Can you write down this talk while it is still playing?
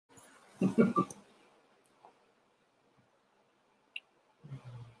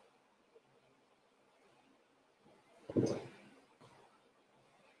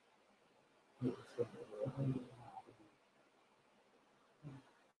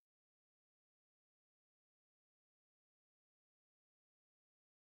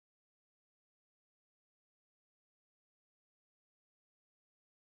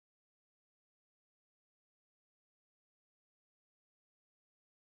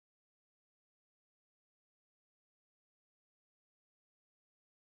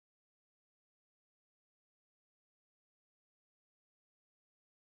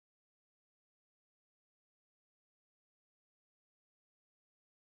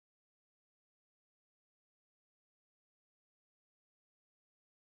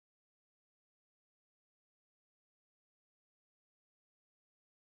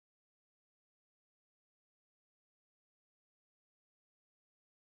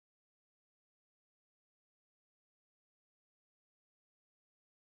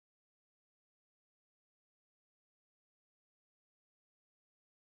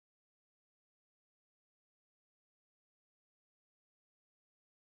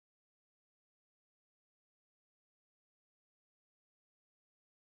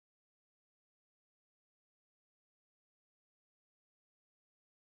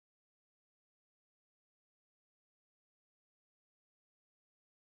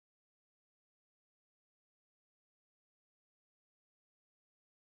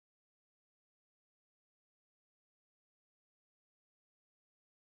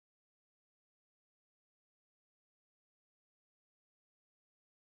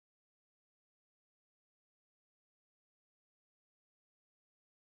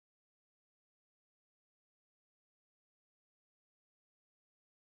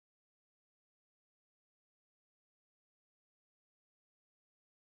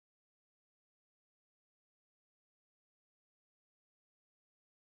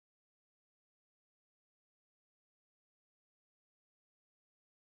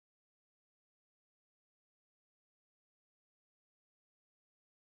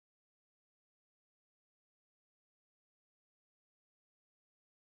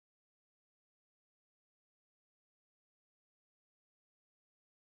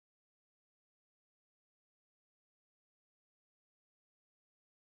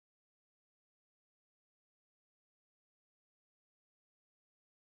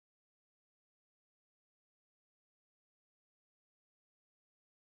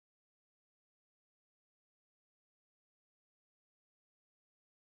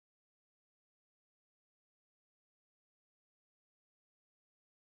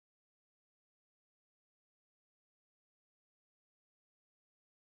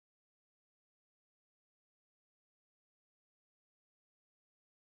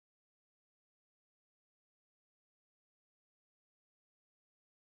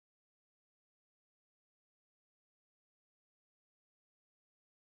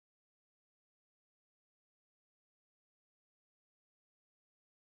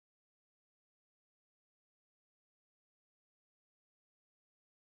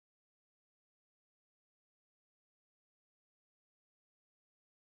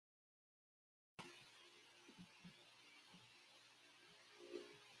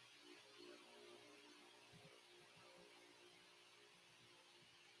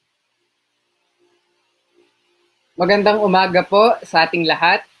Magandang umaga po sa ating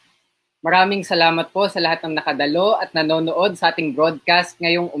lahat. Maraming salamat po sa lahat ng nakadalo at nanonood sa ating broadcast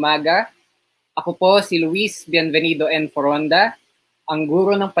ngayong umaga. Ako po si Luis Bienvenido N. Foronda, ang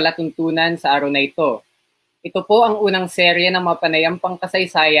guro ng palatuntunan sa araw na ito. Ito po ang unang serye ng mga panayampang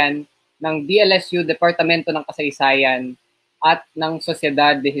kasaysayan ng DLSU Department ng Kasaysayan at ng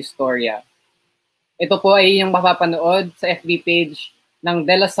Sociedad de Historia. Ito po ay inyong mapapanood sa FB page ng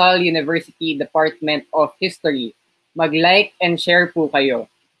De La Salle University Department of History. Mag-like and share po kayo.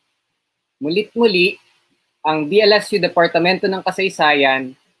 Mulit-muli, ang DLSU Departamento ng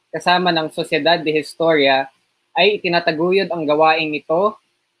Kasaysayan kasama ng Sociedad de Historia ay itinataguyod ang gawaing ito,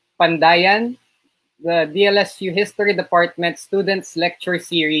 Pandayan, the DLSU History Department Students Lecture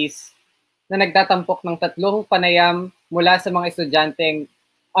Series na nagtatampok ng 3 panayam mula sa mga estudyanteng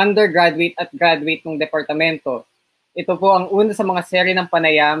undergraduate at graduate ng departamento. Ito po ang una sa mga serye ng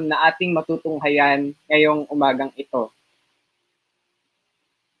panayam na ating matutunghayan ngayong umagang ito.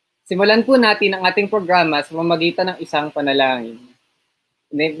 Simulan po natin ang ating programa sa pamamagitan ng isang panalangin.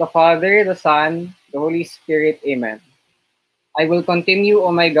 In the name of the Father, the Son, the Holy Spirit. Amen. I will continue,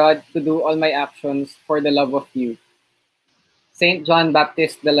 O my God, to do all my actions for the love of you. Saint John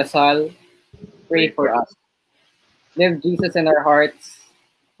Baptist de La Salle, pray for us. Live Jesus in our hearts.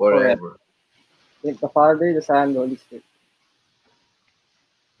 forever. With the Father, the Son, the Holy Spirit.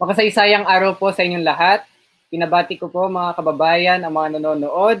 Makasaysayang araw po sa inyong lahat. Pinabati ko po mga kababayan, ang mga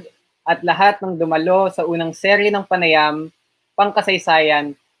nanonood, at lahat ng dumalo sa unang serye ng panayam,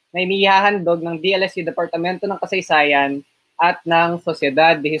 pangkasaysayan, na inihahandog ng DLSU Departamento ng Kasaysayan at ng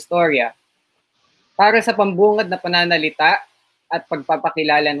Sociedad de Historia. Para sa pambungad na pananalita at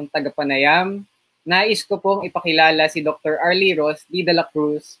pagpapakilala ng tagapanayam, nais ko pong ipakilala si Dr. Arlie Ross D. de la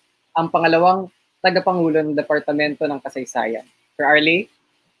Cruz, ang pangalawang tagapangulo ng Departamento ng Kasaysayan. Sir Arlie?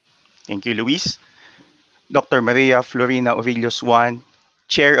 Thank you, Luis. Dr. Maria Florina Ovillos Juan,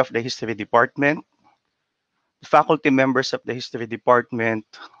 Chair of the History Department, the faculty members of the History Department,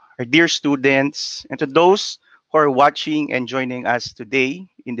 our dear students, and to those who are watching and joining us today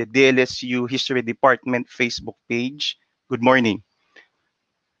in the DLSU History Department Facebook page, good morning.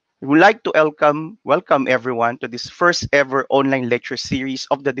 We would like to welcome everyone to this first ever online lecture series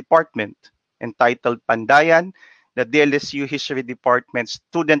of the department entitled Pandayan, the DLSU History Department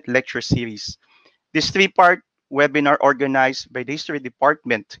Student Lecture Series. This three-part webinar organized by the History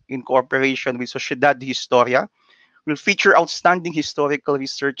Department in cooperation with Sociedad de Historia will feature outstanding historical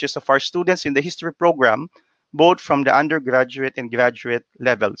researches of our students in the history program, both from the undergraduate and graduate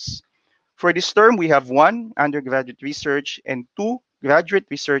levels. For this term, we have 1 undergraduate research and 2 graduate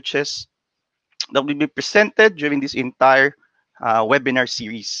researches that will be presented during this entire webinar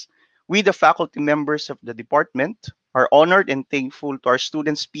series. We, the faculty members of the department, are honored and thankful to our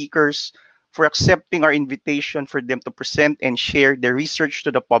student speakers for accepting our invitation for them to present and share their research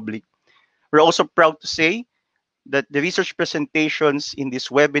to the public. We're also proud to say that the research presentations in this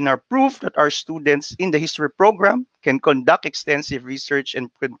webinar prove that our students in the history program can conduct extensive research and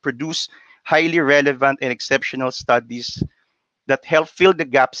produce highly relevant and exceptional studies that help fill the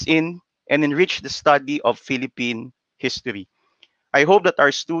gaps in and enrich the study of Philippine history. I hope that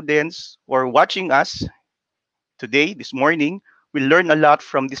our students who are watching us today, this morning, will learn a lot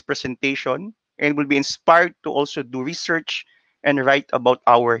from this presentation and will be inspired to also do research and write about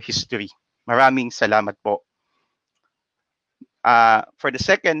our history. Maraming salamat po. For the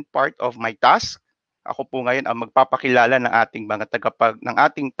second part of my task, ako po ngayon ang magpapakilala ng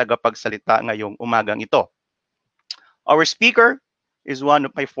ating tagapagsalita ngayong umagang ito. Our speaker is one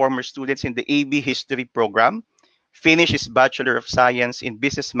of my former students in the AB History program, finished his Bachelor of Science in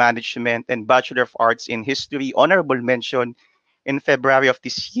Business Management and Bachelor of Arts in History, honorable mention in February of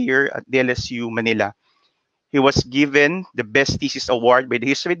this year at DLSU Manila. He was given the Best Thesis Award by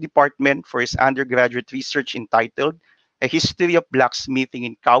the History Department for his undergraduate research entitled A History of Blacksmithing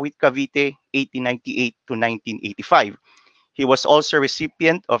in Kawit, Cavite, 1898 to 1985. He was also a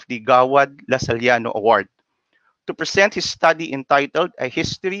recipient of the Gawad Lasalyano Award. To present his study entitled A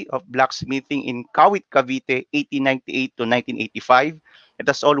History of Blacksmithing in Kawit, Cavite, 1898 to 1985, let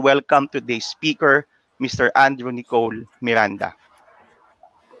us all welcome today's speaker, Mr. Nicole Miranda.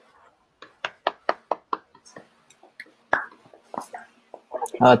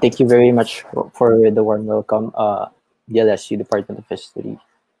 Thank you very much for the warm welcome, DLSU Department of History.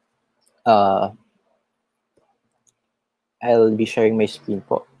 I'll be sharing my screen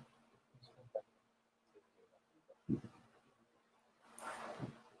po.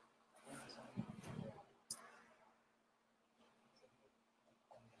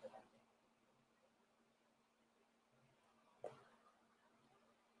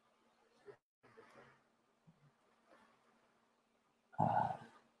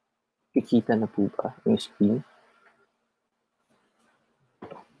 Kikita na po ba yung screen?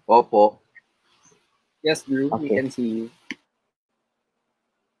 Opo. Yes, Drew, Okay. we can see you.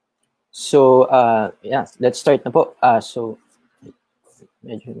 So, yeah, let's start na po. So,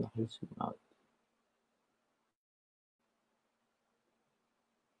 medyo naka-zoom out.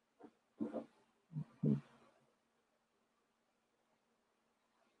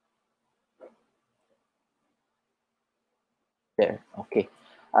 There, okay.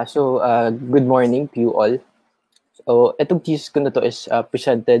 Good morning to you all. So, itong thesis ko na to is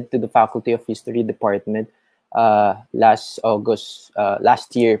presented to the Faculty of History Department last August,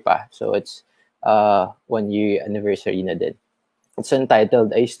 last year pa. So, it's 1 year anniversary na din. It's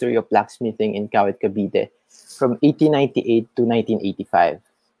entitled A History of Blacksmithing in Kawit, Cavite from 1898 to 1985.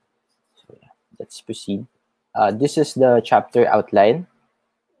 So, yeah, let's proceed. This is the chapter outline.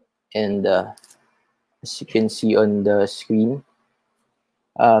 And as you can see on the screen,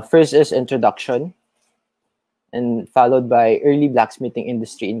 first is introduction, and followed by early blacksmithing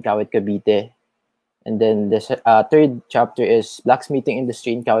industry in Kawit, Cavite. And then the third chapter is blacksmithing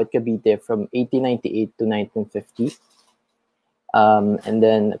industry in Kawit, Cavite from 1898 to 1950. And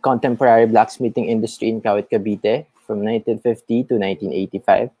then contemporary blacksmithing industry in Kawit, Cavite from 1950 to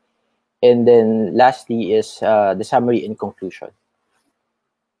 1985. And then lastly is the summary and conclusion.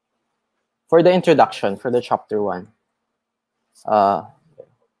 For the introduction, for the chapter 1. For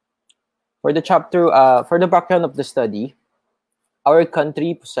the background of the study, our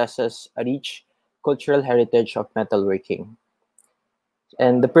country possesses a rich cultural heritage of metalworking.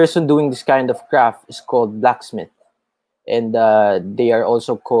 And the person doing this kind of craft is called blacksmith. And they are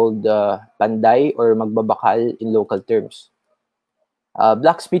also called panday or magbabakal in local terms.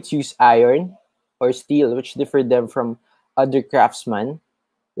 Blacksmiths use iron or steel, which differ them from other craftsmen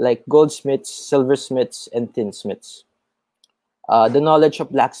like goldsmiths, silversmiths, and tinsmiths. The knowledge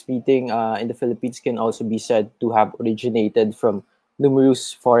of blacksmithing in the Philippines can also be said to have originated from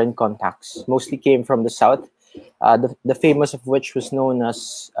numerous foreign contacts, mostly came from the south, the famous of which was known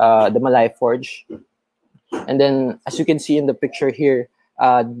as the Malay Forge. And then, as you can see in the picture here,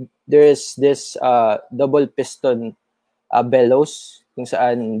 there is this double piston bellows kung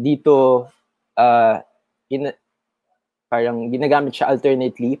saan dito parang ginagamit siya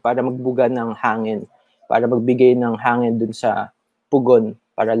alternately para magbuga ng hangin, para magbigay ng hangin dun sa pugon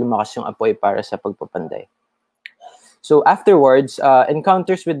para lumakas yung apoy para sa pagpapanday. So afterwards,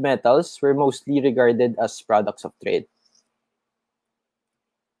 encounters with metals were mostly regarded as products of trade.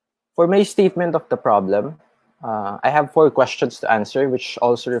 For my statement of the problem, I have 4 questions to answer, which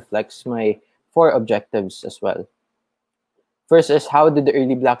also reflects my 4 objectives as well. First is, how did the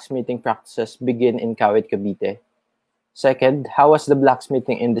early blacksmithing practices begin in Kawit, Cavite? Second, how was the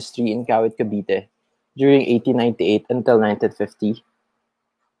blacksmithing industry in Kawit, Cavite during 1898 until 1950?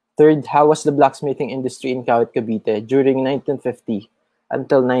 Third, how was the blacksmithing industry in Kawit, Cavite during 1950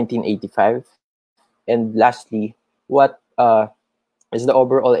 until 1985? And lastly, what is the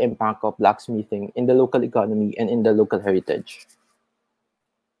overall impact of blacksmithing in the local economy and in the local heritage?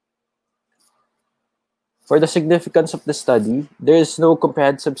 For the significance of the study, there is no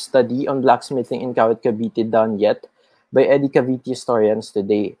comprehensive study on blacksmithing in Kawit, Cavite done yet by any Cavite historians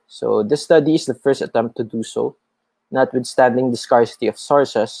today. So this study is the first attempt to do so. Notwithstanding the scarcity of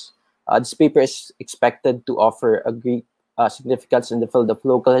sources, this paper is expected to offer a great significance in the field of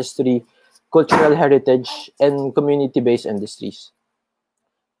local history, cultural heritage, and community-based industries.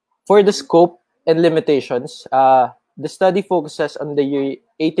 For the scope and limitations, the study focuses on the year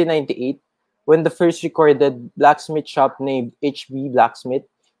 1898, when the first recorded blacksmith shop named H.B. Blacksmith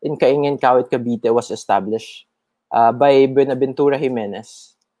in Kaingin, Kawit, Cavite was established by Buenaventura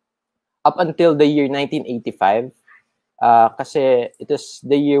Jimenez. Up until the year 1985, kasi it is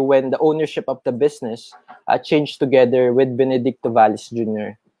the year when the ownership of the business changed together with Benedicto Valles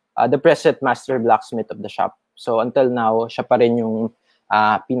Jr., the present master blacksmith of the shop. So until now, siya pa rin yung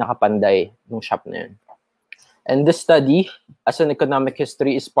pinakapanday ng shop na yun. And this study, as an economic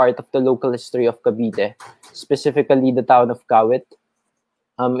history, is part of the local history of Cavite, specifically the town of Kawit.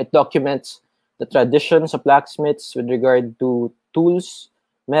 It documents the traditions of blacksmiths with regard to tools,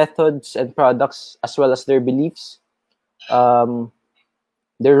 methods, and products, as well as their beliefs, their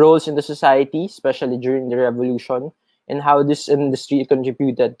roles in the society, especially during the revolution, and how this industry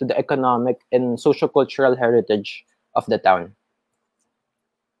contributed to the economic and socio-cultural heritage of the town.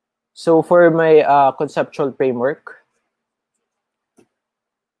 So for my conceptual framework,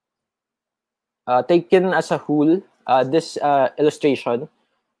 taken as a whole, this illustration,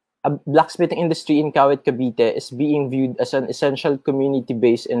 a blacksmithing industry in Kawit, Cavite is being viewed as an essential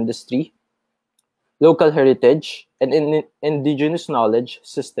community-based industry, local heritage, and indigenous knowledge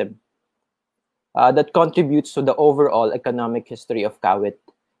system that contributes to the overall economic history of Kawit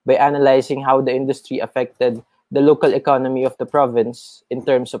by analyzing how the industry affected the local economy of the province in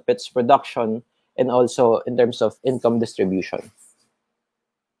terms of its production and also in terms of income distribution.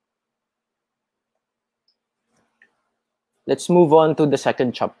 Let's move on to the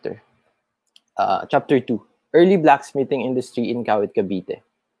second chapter. Chapter 2, Early Blacksmithing Industry in Kawit, Cavite.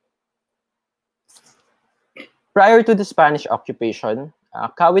 Prior to the Spanish occupation,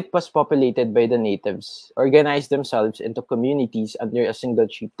 Kawit was populated by the natives, organized themselves into communities under a single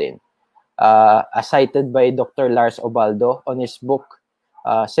chieftain. As cited by Dr. Lars Obaldo on his book,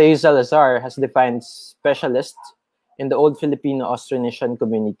 Say Salazar has defined specialists in the old Filipino-Austronesian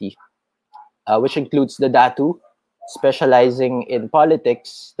community, which includes the Datu, specializing in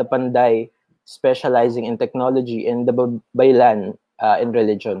politics, the Panday, specializing in technology, and the Baylan in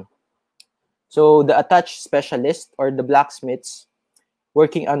religion. So the attached specialists, or the blacksmiths,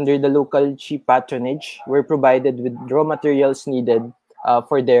 working under the local chief patronage, were provided with raw materials needed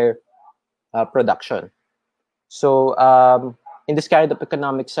for their production. So in this kind of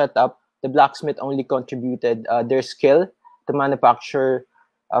economic setup, the blacksmith only contributed their skill to manufacture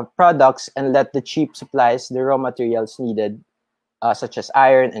products and let the cheap supplies the raw materials needed, such as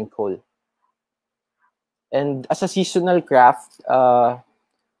iron and coal. And as a seasonal craft,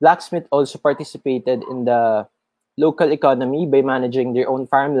 blacksmith also participated in the local economy by managing their own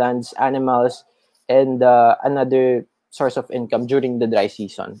farmlands, animals, and another source of income during the dry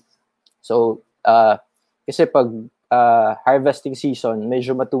season. So, kasi pag harvesting season,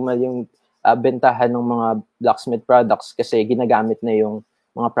 medyo matumal yung bentahan ng mga blacksmith products kasi ginagamit na yung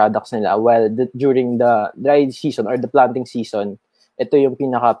mga products nila. While during the dry season or the planting season, ito yung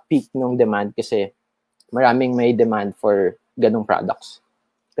pinaka-peak ng demand kasi maraming may demand for ganong products.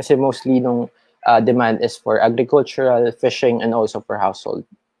 Kasi mostly nung demand is for agricultural, fishing, and also for household.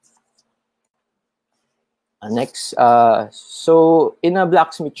 Next, so in a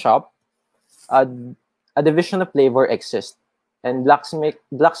blacksmith shop, a division of labor exists, and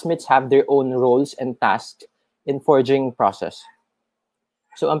blacksmiths have their own roles and tasks in forging process.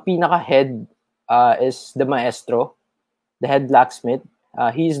 So ang pinaka-head is the maestro, the head blacksmith.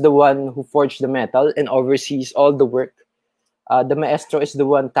 He's the one who forged the metal and oversees all the work. The maestro is the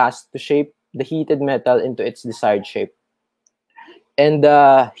one tasked to shape the heated metal into its desired shape. And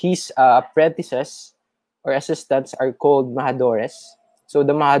his apprentices or assistants are called mahadores. So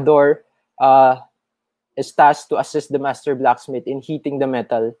the mahador is tasked to assist the master blacksmith in heating the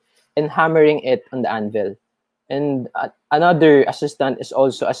metal and hammering it on the anvil. And another assistant is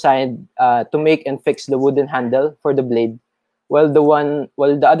also assigned to make and fix the wooden handle for the blade, while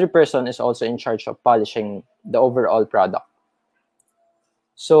the other person is also in charge of polishing the overall product.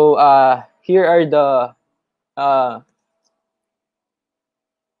 So here are the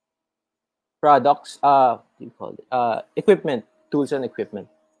products, equipment, tools and equipment.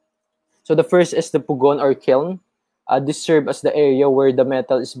 So the first is the pugon or kiln. This serves as the area where the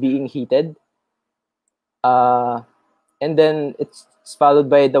metal is being heated. And then it's followed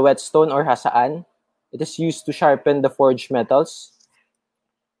by the whetstone or hasaan. It is used to sharpen the forged metals.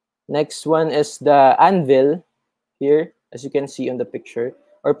 Next one is the anvil, here, as you can see on the picture,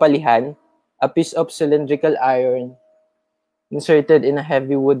 or palihan, a piece of cylindrical iron inserted in a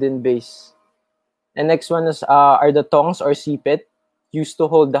heavy wooden base. And next one is are the tongs or sipit, used to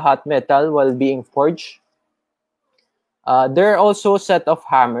hold the hot metal while being forged. There are also a set of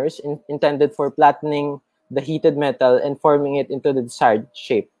hammers intended for flattening the heated metal and forming it into the desired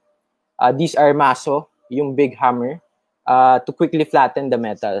shape. These are maso, yung big hammer, to quickly flatten the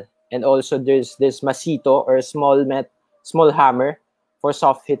metal. And also there's this masito or small hammer for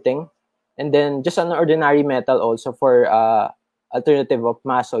soft hitting. And then just an ordinary metal also for alternative of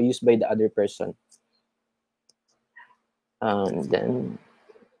maso used by the other person. And then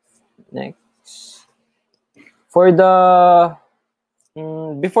next, for the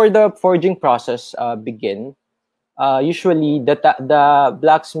before the forging process begin, usually the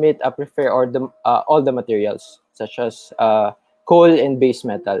blacksmith prepare all the materials such as coal and base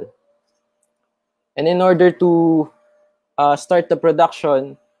metal. And in order to start the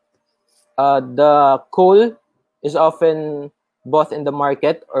production, the coal is often bought in the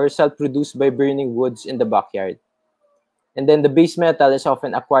market or self-produced by burning woods in the backyard. And then the base metal is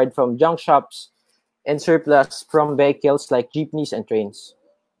often acquired from junk shops and surplus from vehicles like jeepneys and trains.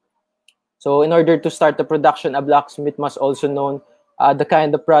 So in order to start the production, a blacksmith must also know the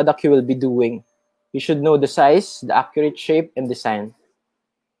kind of product he will be doing. He should know the size, the accurate shape, and design.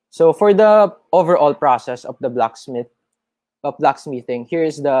 So for the overall process of the blacksmithing,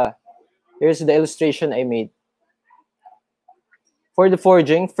 here's the illustration I made. For the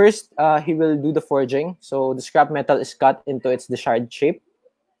forging, first he will do the forging. So the scrap metal is cut into its desired shape,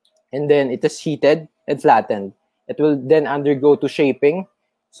 and then it is heated and flattened. It will then undergo to shaping.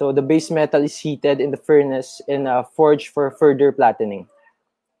 So the base metal is heated in the furnace and forged for further flattening.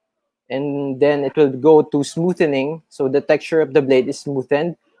 And then it will go to smoothening. So the texture of the blade is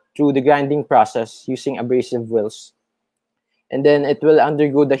smoothened through the grinding process using abrasive wheels. And then it will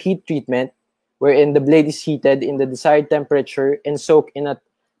undergo the heat treatment, wherein the blade is heated in the desired temperature and soaked in a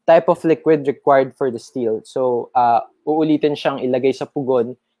type of liquid required for the steel. So uulitin siyang ilagay sa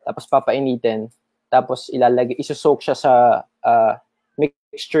pugon, tapos papainitin, tapos isosoak siya sa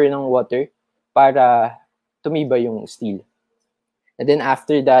mixture ng water para tumibay yung steel. And then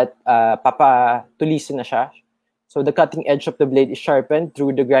after that, papatulisin na siya. So the cutting edge of the blade is sharpened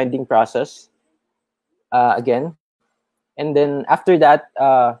through the grinding process again. And then after that,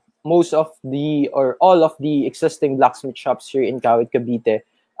 most of the or all of the existing blacksmith shops here in Kawit, Cavite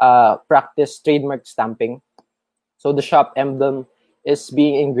practice trademark stamping. So the shop emblem is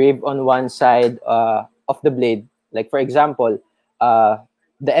being engraved on one side of the blade. Like for example,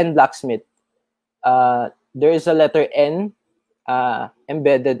 the N blacksmith, there is a letter N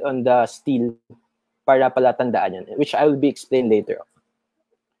embedded on the steel para pala tandaan yun, which I will be explained later.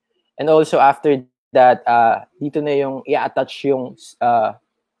 And also after that, dito na yung i-attach yung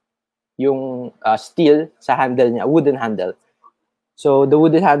steel sa handle niya, wooden handle. So the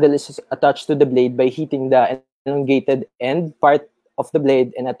wooden handle is attached to the blade by heating the elongated end part of the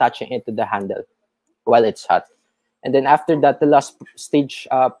blade and attaching it to the handle while it's hot. And then after that, the last stage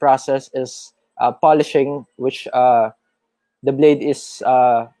process is polishing, which the blade is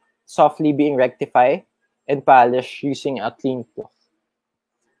softly being rectified and polished using a clean cloth.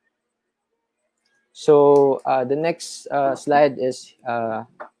 So the next slide is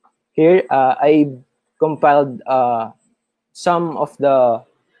here. I compiled some of the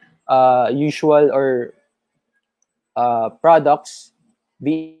usual or products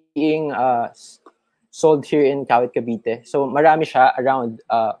being sold here in Kawit, Cavite. So marami siya, around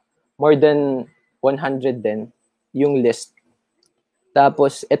more than 100 din yung list.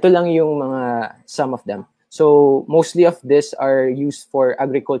 Tapos ito lang yung mga some of them. So mostly of this are used for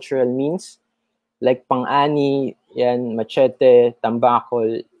agricultural means like pang-ani, yan, machete,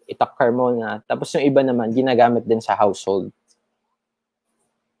 tambakol, itak carmona. Tapos yung iba naman ginagamit din sa household.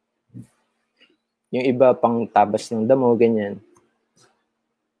 Yung iba pang tabas ng damo, ganyan.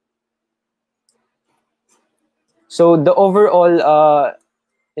 So the overall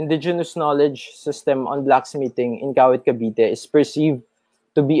indigenous knowledge system on blacksmithing in Kawit, Cavite is perceived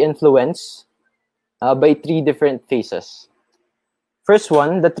to be influenced by three different phases. First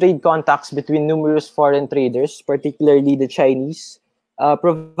one, the trade contacts between numerous foreign traders, particularly the Chinese,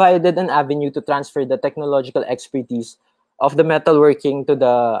 provided an avenue to transfer the technological expertise of the metalworking to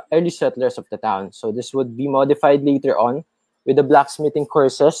the early settlers of the town. So this would be modified later on with the blacksmithing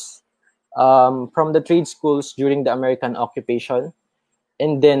courses from the trade schools during the American occupation,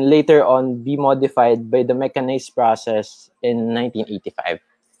 and then later on be modified by the mechanized process in 1985.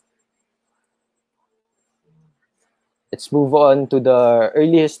 Let's move on to the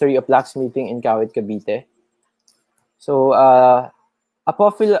early history of blacksmithing in Kawit, Cavite. So a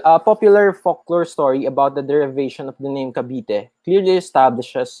popular folklore story about the derivation of the name Cavite clearly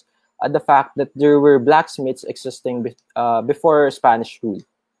establishes the fact that there were blacksmiths existing before Spanish rule.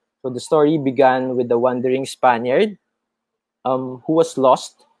 So the story began with the wandering Spaniard who was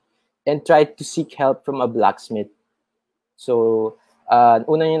lost and tried to seek help from a blacksmith. So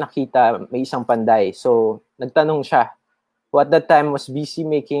una niya nakita, may isang panday. So nagtanong siya, who at that time was busy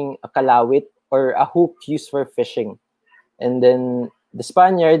making a kalawit or a hook used for fishing. And then the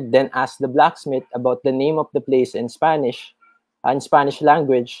Spaniard then asked the blacksmith about the name of the place in Spanish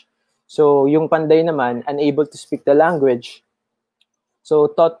language. So yung panday naman, unable to speak the language, so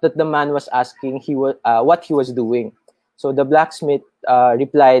thought that the man was asking what he was doing. So the blacksmith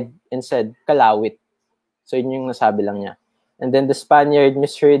replied and said, kalawit. So yun yung nasabi lang niya. And then the Spaniard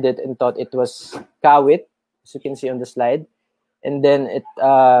misheard it and thought it was kawit, as you can see on the slide. And then it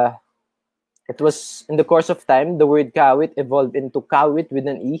was, in the course of time, the word Kawit evolved into Kawit with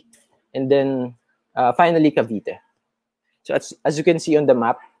an E, and then finally Cavite. So as you can see on the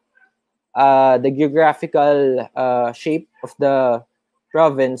map, the geographical shape of the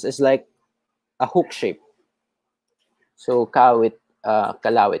province is like a hook shape. So Kawit,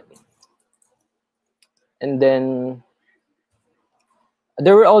 Kalawit. And then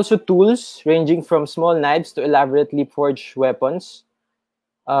there were also tools ranging from small knives to elaborately forged weapons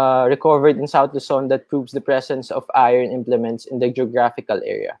recovered in South Luzon that proves the presence of iron implements in the geographical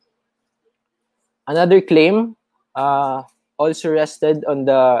area. Another claim also rested on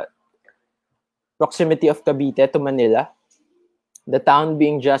the proximity of Cavite to Manila. The town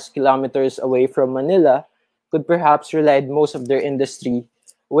being just kilometers away from Manila could perhaps relied most of their industry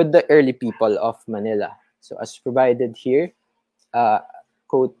with the early people of Manila. So as provided here,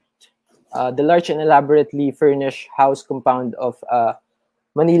 quote, the large and elaborately furnished house compound of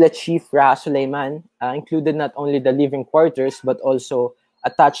Manila Chief Raha Sulaiman included not only the living quarters but also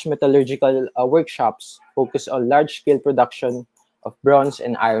attached metallurgical workshops focused on large-scale production of bronze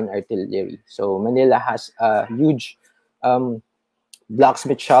and iron artillery. So Manila has huge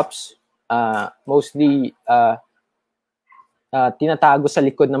blacksmith shops, mostly tinatago sa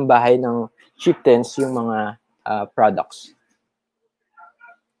likod ng bahay ng chieftains yung mga products.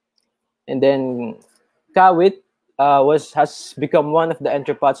 And then Kawit has become one of the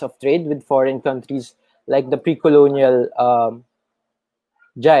entrepots of trade with foreign countries like the pre-colonial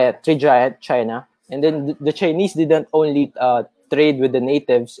trade giant China. And then the Chinese didn't only trade with the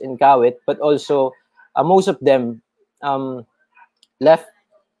natives in Kawit, but also most of them left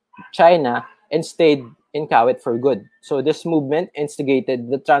China and stayed in Kawit for good. So this movement instigated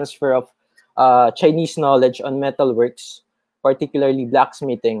the transfer of Chinese knowledge on metalworks particularly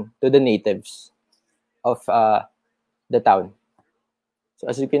blacksmithing, to the natives of the town. So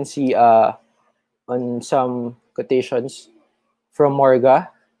as you can see on some quotations from Morga,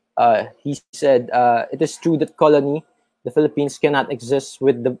 he said, "It is true that colony, the Philippines, cannot exist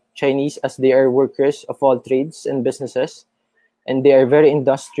with the Chinese, as they are workers of all trades and businesses, and they are very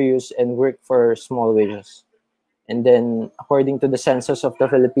industrious and work for small wages." And then, according to the census of the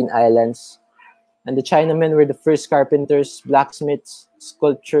Philippine Islands, and the Chinamen were the first carpenters, blacksmiths,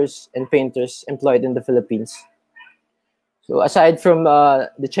 sculptors, and painters employed in the Philippines. So aside from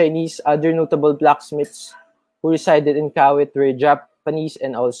the Chinese, other notable blacksmiths who resided in Kawit were Japanese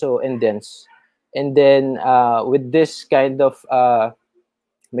and also Indians. And then with this kind of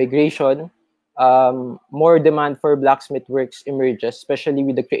migration, more demand for blacksmith works emerges, especially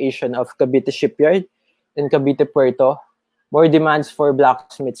with the creation of Cavite Shipyard and Cavite Puerto. More demands for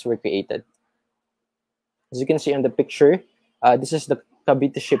blacksmiths were created. As you can see on the picture, this is the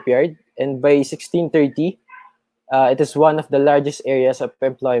Cavite Shipyard, and by 1630, it is one of the largest areas of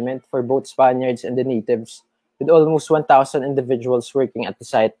employment for both Spaniards and the natives, with almost 1,000 individuals working at the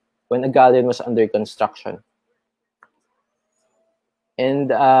site when a galleon was under construction.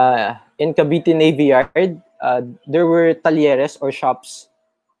 And in Cavite Navy Yard, there were talleres or shops.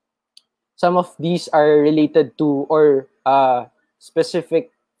 Some of these are related to or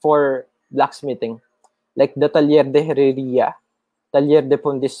specific for blacksmithing, like the Taller de Herrería, Taller de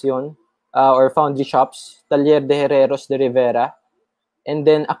Fundición, or foundry shops, Taller de Herreros de Rivera, and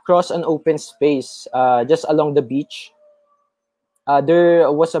then across an open space just along the beach,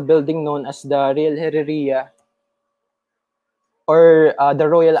 there was a building known as the Real Herrería, or the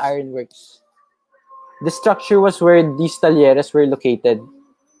Royal Ironworks. The structure was where these talleres were located.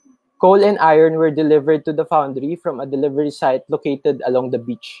 Coal and iron were delivered to the foundry from a delivery site located along the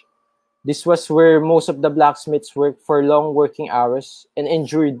beach. This was where most of the blacksmiths worked for long working hours and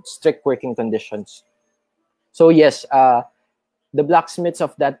endured strict working conditions. So yes, the blacksmiths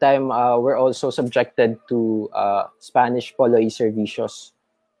of that time were also subjected to Spanish polo y servicios.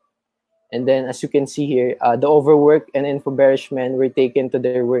 And then, as you can see here, the overwork and impoverished men were taken to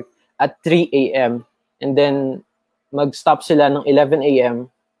their work at 3 a.m. And then, mag-stop sila ng 11 a.m.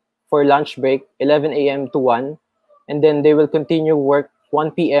 for lunch break, 11 a.m. to 1. And then, they will continue work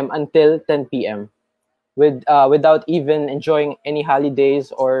 1 p.m. until 10 p.m. Without even enjoying any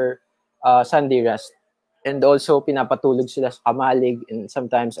holidays or Sunday rest. And also, pinapatulog sila sa kamalig and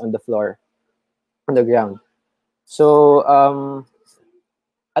sometimes on the floor, on the ground. So,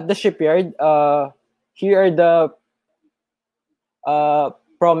 at the shipyard, here are the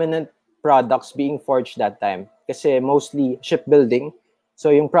prominent products being forged that time. Kasi mostly shipbuilding. So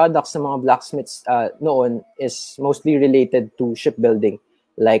yung products ng mga blacksmiths noon is mostly related to shipbuilding.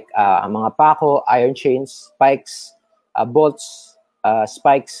 Like mga pako, iron chains, spikes, bolts,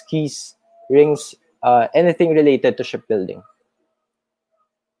 spikes, keys, rings, anything related to shipbuilding.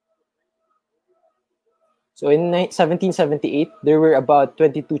 So in 1778, there were about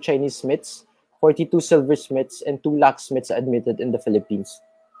 22 Chinese smiths, 42 silversmiths, and 2 locksmiths admitted in the Philippines.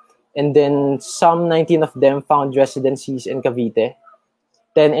 And then some 19 of them found residencies in Cavite,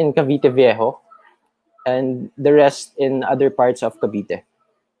 10 in Cavite Viejo, and the rest in other parts of Cavite.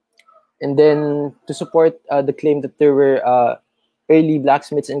 And then to support the claim that there were early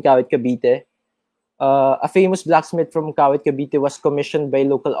blacksmiths in Kawit, Cavite, a famous blacksmith from Kawit, Cavite was commissioned by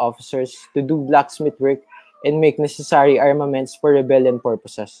local officers to do blacksmith work and make necessary armaments for rebellion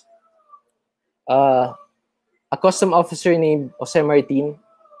purposes. A custom officer named Jose Martin,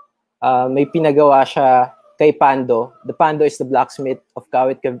 may pinagawa siya kay Pando. The Pando is the blacksmith of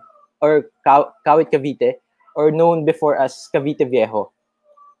Kawit Cavite, or known before as Cavite Viejo.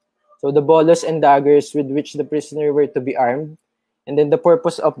 So the bolos and daggers with which the prisoner were to be armed. And then the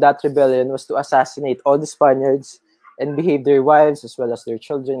purpose of that rebellion was to assassinate all the Spaniards and behave their wives as well as their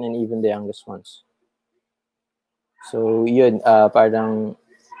children and even the youngest ones. So yun, parang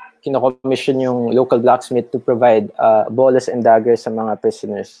kino-commission yung local blacksmith to provide bolas and daggers sa mga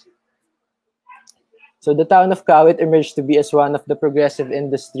prisoners. So the town of Kawit emerged to be as one of the progressive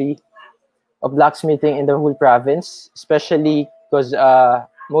industry of blacksmithing in the whole province, especially because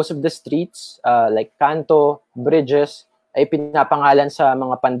most of the streets, like Kanto, bridges, ay pinapangalan sa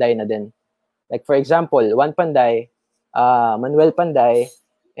mga panday na din. Like for example, Juan Panday, Manuel Panday,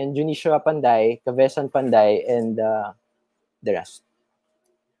 and Junicio Panday, Cavesan Panday, and the rest.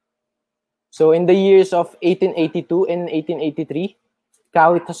 So in the years of 1882 and 1883,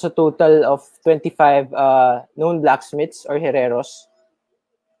 Kawit has a total of 25 known blacksmiths or herreros.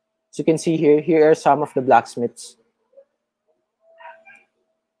 As you can see here are some of the blacksmiths.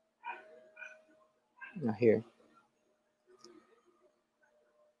 Here.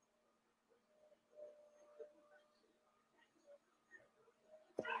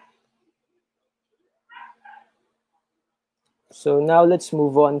 So now let's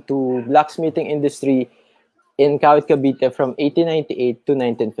move on to blacksmithing industry in Kawit, Cavite from 1898 to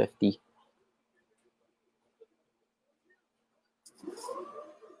 1950.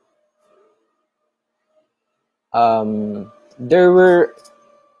 There were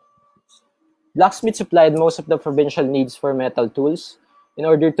blacksmiths supplied most of the provincial needs for metal tools in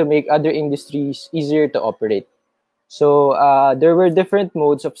order to make other industries easier to operate. So there were different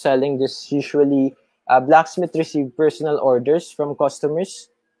modes of selling this. Usually, blacksmith received personal orders from customers.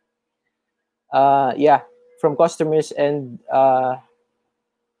 From customers, and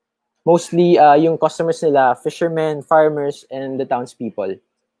mostly yung customers nila, fishermen, farmers, and the townspeople.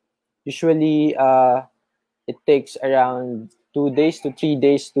 Usually, it takes around 2 days to 3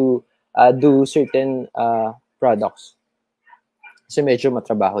 days to do certain products. Kasi medyo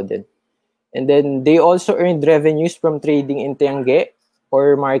matrabaho din. And then they also earned revenues from trading in tiangge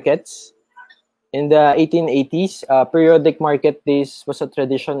or markets. In the 1880s, periodic market days was a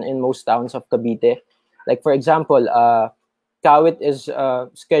tradition in most towns of Cavite. Like for example, Kawit is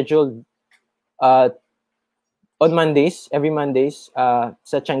scheduled on Mondays, every Mondays,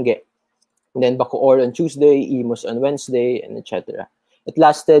 sa tiangge. And then Bacoor on Tuesday, Imos on Wednesday, and etc. It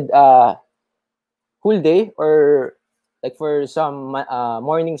lasted whole day or like for some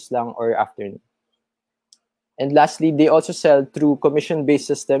mornings lang or afternoon. And lastly, they also sell through commission-based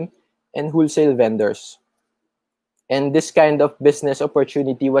system and wholesale vendors. And this kind of business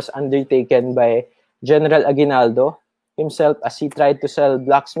opportunity was undertaken by General Aguinaldo himself as he tried to sell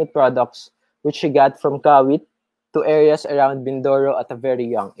blacksmith products which he got from Kawit to areas around Mindoro at a very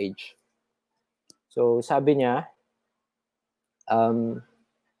young age. So sabi niya,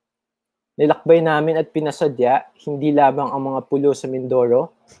 nilakbay namin at pinasadya hindi lamang ang mga pulo sa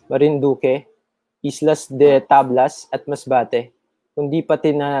Mindoro, Marinduque, Islas de Tablas at Masbate, kundi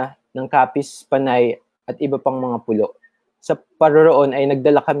pati na ng Capiz, Panay at iba pang mga pulo. Sa paroroon ay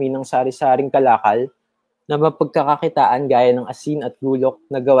nagdala kami ng sari-saring kalakal na mapagkakakitaan gaya ng asin at gulok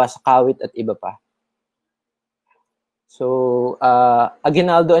na gawa sa kawit at iba pa. So,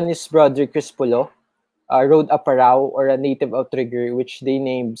 Aguinaldo and his brother Crispolo rode a parao or a native outrigger which they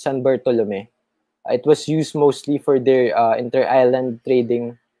named San Bartolome. It was used mostly for their inter-island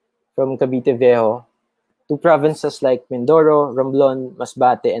trading from Cavite Viejo to provinces like Mindoro, Romblon,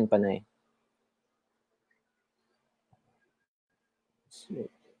 Masbate, and Panay.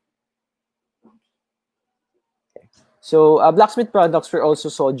 So blacksmith products were also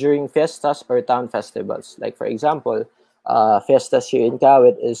sold during fiestas or town festivals. Like for example, fiestas here in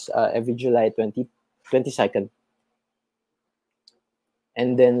Kawit is every July 22nd.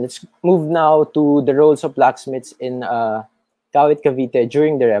 And then let's move now to the roles of blacksmiths in Kawit, Cavite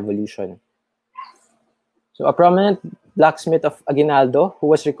during the Revolution. So a prominent blacksmith of Aguinaldo, who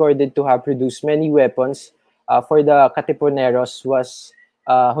was recorded to have produced many weapons for the Katipuneros, was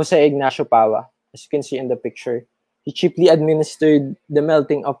Jose Ignacio Pawa. As you can see in the picture, he cheaply administered the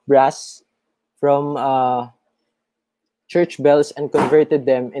melting of brass from church bells and converted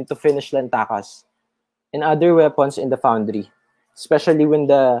them into finished lantacas and other weapons in the foundry, especially when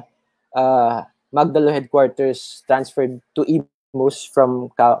the Magdalo headquarters transferred to Imos from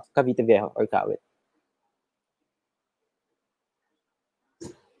Cavite Viejo or Kawit.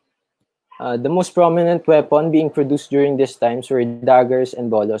 The most prominent weapon being produced during these times were daggers and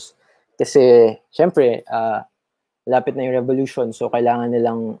bolos. Kasi, syempre, lapit na yung revolution, so kailangan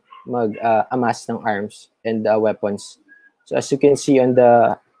nilang mag-amass ng arms and weapons. So as you can see on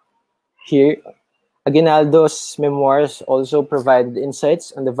here, Aguinaldo's memoirs also provide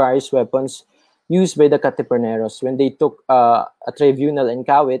insights on the various weapons used by the Katipuneros. When they took a tribunal in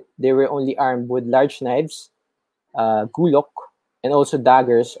Kawit, they were only armed with large knives, gulok, and also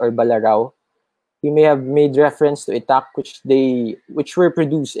daggers or balaraw. We may have made reference to itak, which were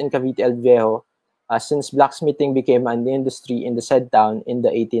produced in Cavite el Viejo, since blacksmithing became an industry in the said town in the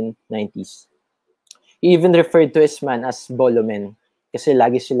 1890s. He even referred to his man as bolomen, kasi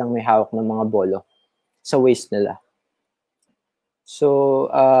lagi silang may hawak ng mga bolo sa waist nila.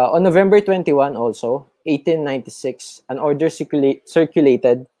 So, on November 21 also, 1896, an order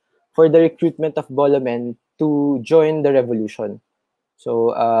circulated for the recruitment of bolomen to join the revolution.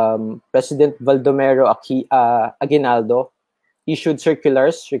 So, President Baldomero Aguinaldo issued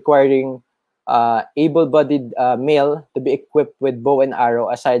circulars requiring able-bodied male to be equipped with bow and arrow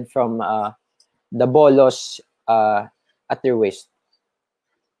aside from the bolos at their waist.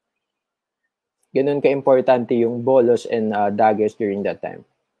 Ganun ka-importante yung bolos and daggers during that time.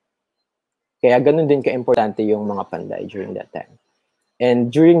 Kaya ganun din ka-importante yung mga panday during that time.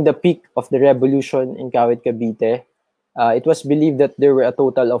 And during the peak of the revolution in Kawit, Cavite, it was believed that there were a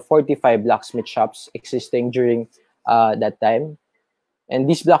total of 45 blacksmith shops existing during that time. And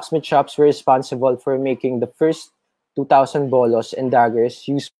these blacksmith shops were responsible for making the first 2,000 bolos and daggers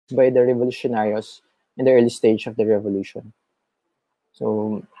used by the revolutionaries in the early stage of the revolution.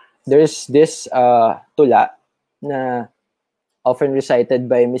 So there's this tula na often recited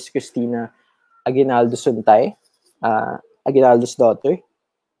by Miss Cristina Aguinaldo Suntay, Aguinaldo's daughter.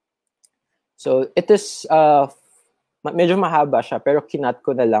 So it is medyo mahaba siya, pero kinat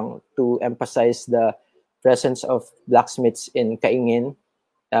ko na lang to emphasize the presence of blacksmiths in Kaingin.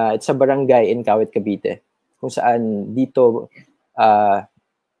 It's a barangay in Kawit, Cavite, kung saan dito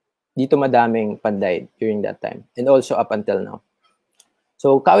madaming panday during that time and also up until now.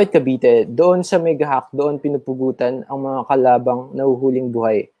 So Kawit, Cavite, doon sa may gahak, doon pinupugutan ang mga kalabang nahuhuling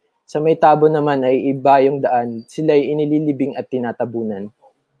buhay. Sa may tabo naman ay iba yung daan, sila ay inililibing at tinatabunan.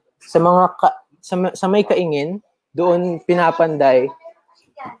 Sa may Kaingin, doon pinapanday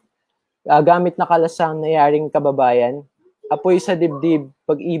gamit na kalasang nayaring kababayan, apoy sa dibdib,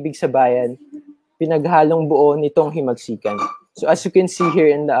 pag-ibig sa bayan, pinaghalong buo nitong himagsikan. So as you can see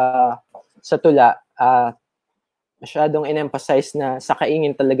here in the sa tula, masyadong in-emphasize na sa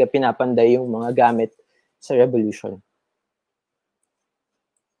Kaingin talaga pinapanday yung mga gamit sa revolution.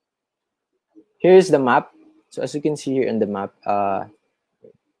 Here's the map. So as you can see here in the map,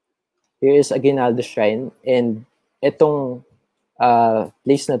 here is Aguinaldo Shrine, and itong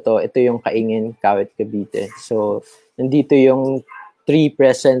place na to, ito yung Kaingin, Kawit, Cavite. So nandito yung three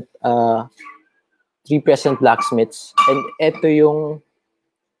present blacksmiths, and ito yung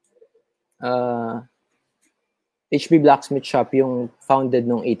HB Blacksmith Shop, yung founded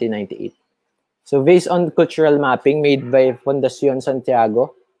noong 1898. So based on cultural mapping made by Fundación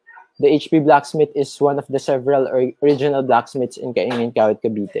Santiago, the HB Blacksmith is one of the several original blacksmiths in Kaingin, Kawit,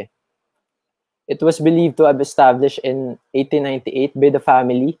 Cavite. It was believed to have established in 1898 by the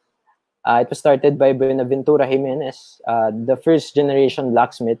family. It was started by Buenaventura Jimenez, the first generation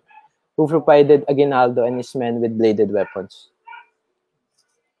blacksmith, who provided Aguinaldo and his men with bladed weapons.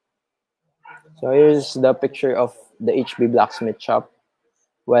 So here's the picture of the HB Blacksmith Shop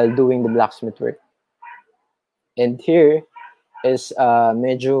while doing the blacksmith work. And here is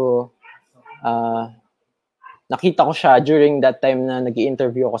medyo nakita ko siya during that time na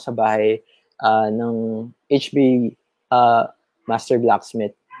nag-i-interview ako sa bahay ng HB Master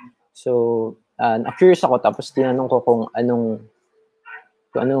Blacksmith. So, na-curious ako, tapos tinanong ko kung anong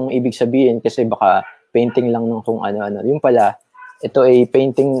ibig sabihin, kasi baka painting lang ng kung ano-ano. Yung pala, ito ay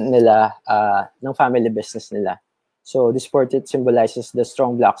painting nila ng family business nila. So, this portrait symbolizes the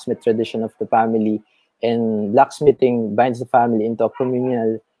strong blacksmith tradition of the family, and blacksmithing binds the family into a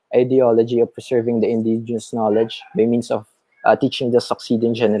communal ideology of preserving the indigenous knowledge by means of teaching the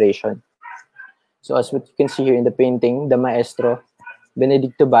succeeding generation. So as what you can see here in the painting, the maestro,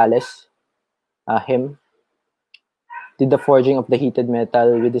 Benedicto Bales, him, did the forging of the heated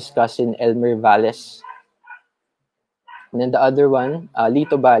metal with his cousin Elmer Valles. And then the other one,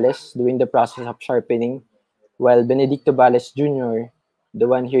 Lito Bales, doing the process of sharpening, while Benedicto Bales Jr., the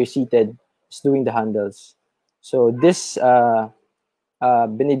one here seated, is doing the handles. So this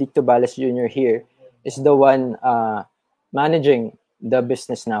Benedicto Bales Jr. here is the one managing the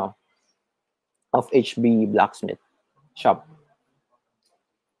business now of HB Blacksmith Shop.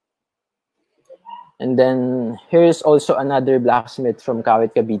 And then here's also another blacksmith from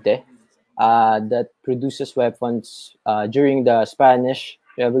Kawit, Cavite, that produces weapons during the Spanish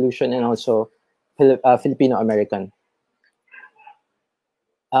Revolution and also Filipino-American.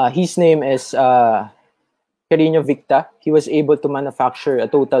 His name is Carino Victa. He was able to manufacture a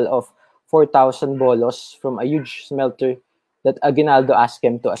total of 4,000 bolos from a huge smelter that Aguinaldo asked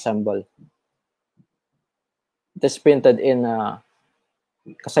him to assemble. It is printed in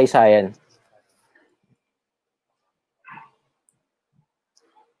Kasaysayan.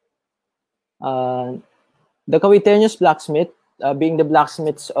 The Caviteños blacksmith, being the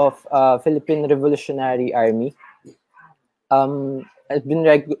blacksmiths of Philippine Revolutionary Army, has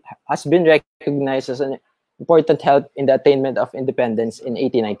been recognized as an important help in the attainment of independence in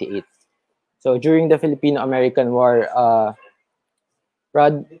 1898. So during the Filipino-American War,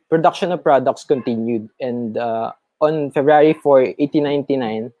 production of products continued, and on February 4,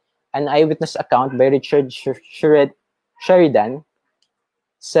 1899, an eyewitness account by Richard Sheridan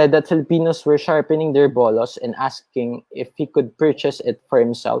said that Filipinos were sharpening their bolos and asking if he could purchase it for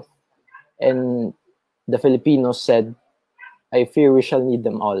himself. And the Filipinos said, "I fear we shall need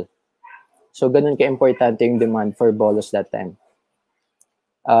them all." So ganun ka-importante yung demand for bolos that time.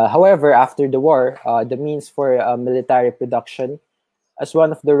 However, after the war, the means for military production, as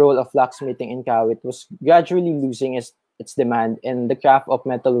one of the role of blacksmithing in Kawit, was gradually losing its demand, and the craft of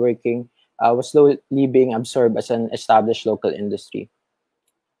metalworking was slowly being absorbed as an established local industry.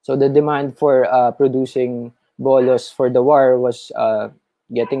 So the demand for producing bolos for the war was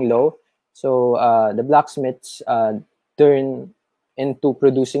getting low. So the blacksmiths turned into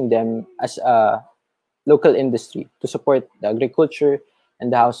producing them as a local industry to support the agriculture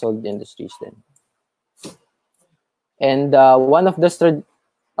and the household industries then. And one of the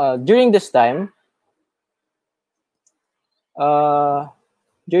during this time,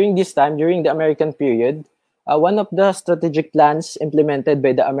 during the American period, one of the strategic plans implemented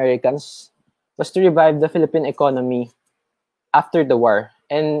by the Americans was to revive the Philippine economy after the war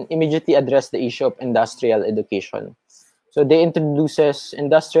and immediately address the issue of industrial education. So they introduces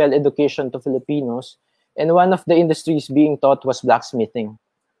industrial education to Filipinos, and one of the industries being taught was blacksmithing.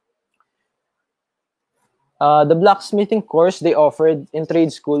 The blacksmithing course they offered in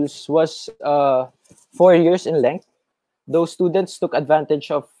trade schools was 4 years in length. Those students took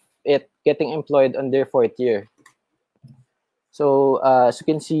advantage of it, getting employed on their 4th year. So as you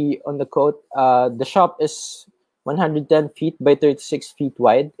can see on the quote, the shop is 110 feet by 36 feet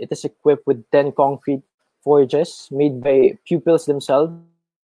wide. It is equipped with 10 concrete forges made by pupils themselves.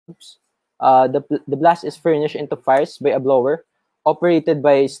 The blast is furnished into fires by a blower operated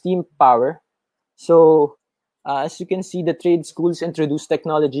by steam power. So as you can see, the trade schools introduced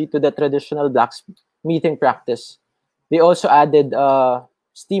technology to the traditional blacksmithing practice. They also added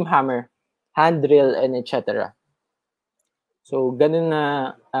steam hammer, hand drill, and etc. So ganun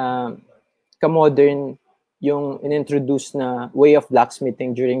na ka-modern yung inintroduce na way of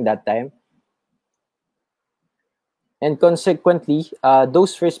blacksmithing during that time. And consequently,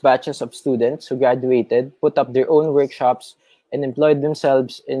 those first batches of students who graduated put up their own workshops and employed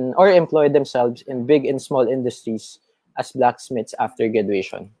themselves in big and small industries as blacksmiths after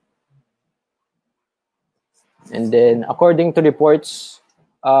graduation. And then, according to reports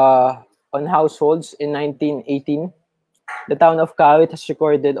on households in 1918, the town of Kawit has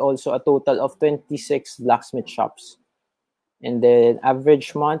recorded also a total of 26 blacksmith shops. And then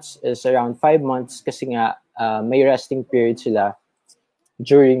average months is around 5 months kasi nga may resting period sila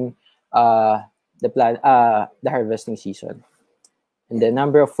during the harvesting season. And the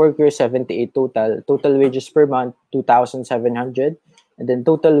number of workers, 78 total. Total wages per month, 2,700. And then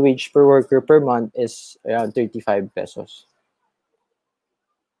total wage per worker per month is around 35 pesos.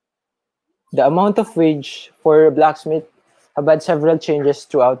 The amount of wage for a blacksmith have had several changes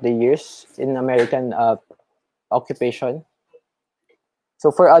throughout the years in American occupation.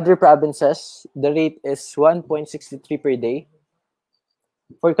 So for other provinces, the rate is 1.63 per day.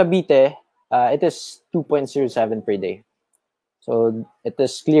 For Cavite, it is 2.07 per day. So it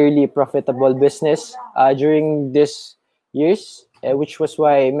is clearly profitable business during these years, which was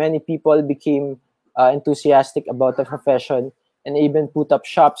why many people became enthusiastic about the profession and even put up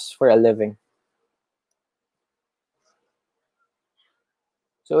shops for a living.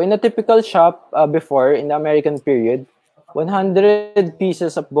 So in a typical shop before, in the American period, 100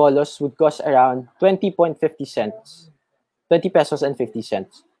 pieces of bolos would cost around 20.50 cents, 20 pesos and 50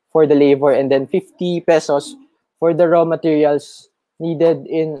 cents for the labor, and then 50 pesos for the raw materials needed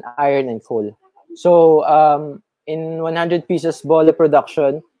in iron and coal. So in 100 pieces bolo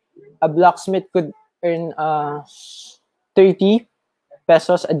production, a blacksmith could earn 30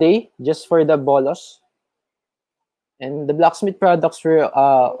 pesos a day just for the bolos. And the blacksmith products were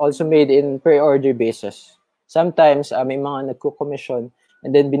also made in per-order basis. Sometimes may mga nagko-commission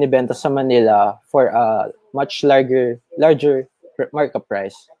and then binibenta sa Manila for a much larger markup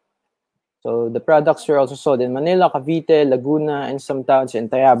price. So the products were also sold in Manila, Cavite, Laguna, and some towns in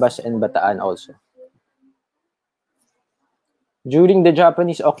Tayabas and Bataan also. During the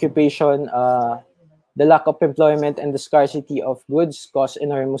Japanese occupation, the lack of employment and the scarcity of goods caused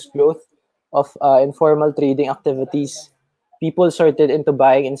enormous growth of informal trading activities. People sorted into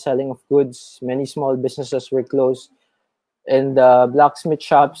buying and selling of goods. Many small businesses were closed. And blacksmith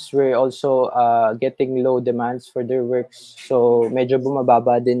shops were also getting low demands for their works. So medyo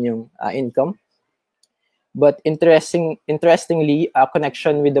bumababa din yung income. But interestingly, a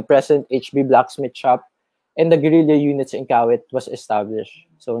connection with the present HB blacksmith shop and the guerrilla units in Kawit was established.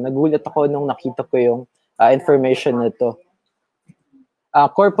 So nagulat ako nung nakita ko yung information na to.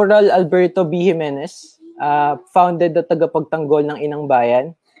 Corporal Alberto B. Jimenez founded the Tagapagtanggol ng Inang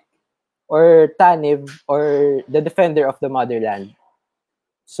Bayan, or TANIB, or the Defender of the Motherland.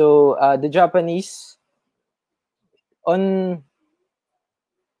 So the Japanese, on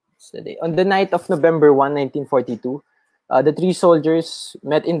the night of November 1, 1942, the three soldiers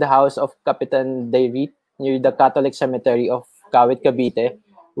met in the house of Capitan Dairit near the Catholic Cemetery of Kawit, Cavite,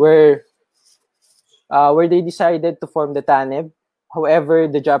 where they decided to form the TANIB However,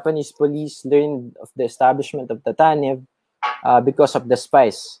 the Japanese police learned of the establishment of the TANIV because of the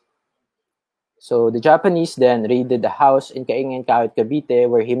spies. So the Japanese then raided the house in Kaingan, Kawit, Cavite,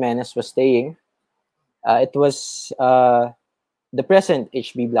 where Jimenez was staying. It was the present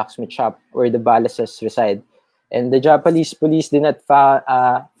HB Blacksmith shop where the Balases reside. And the Japanese police did not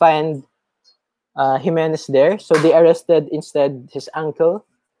find Jimenez there, so they arrested instead his uncle,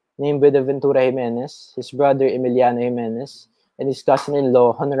 named Buenaventura Jimenez, his brother Emiliano Jimenez, and his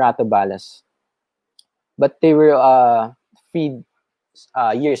cousin-in-law Honorato Balas. But they were freed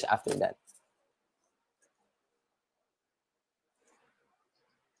years after that.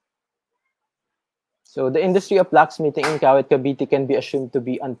 So the industry of blacksmithing in Kawit, Cavite can be assumed to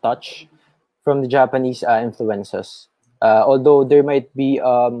be untouched from the Japanese influences. Although there might be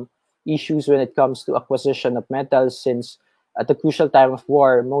issues when it comes to acquisition of metals, since at the crucial time of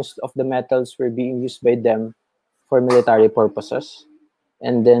war, most of the metals were being used by them for military purposes.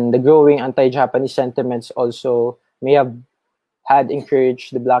 And then the growing anti-Japanese sentiments also may have had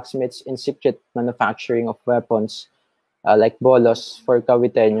encouraged the blacksmiths in secret manufacturing of weapons like bolos for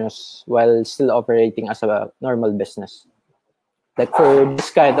Caviteños while still operating as a normal business. Like for this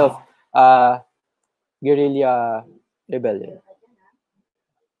kind of guerrilla rebellion.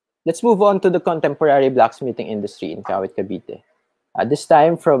 Let's move on to the contemporary blacksmithing industry in Kawit, Cavite. This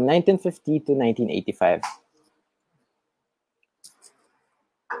time from 1950 to 1985.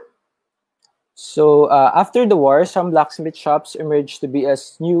 So after the war, some blacksmith shops emerged to be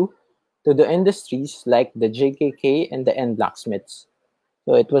as new to the industries like the JKK and the N Blacksmiths.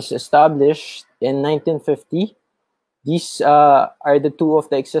 So it was established in 1950. These are the two of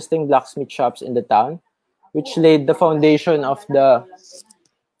the existing blacksmith shops in the town, which laid the foundation of the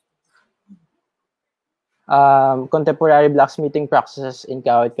contemporary blacksmithing practices in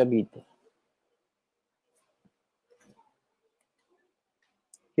Kawit, Cavite.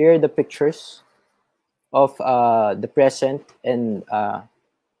 Here are the pictures of the present and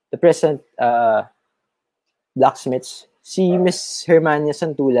blacksmiths. Si Miss Hermania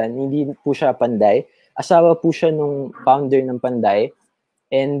Santulan, hindi po siya Panday. Asawa po siya nung founder ng Panday.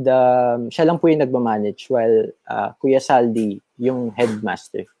 And siya lang po yung nagmamanage while Kuya Saldi yung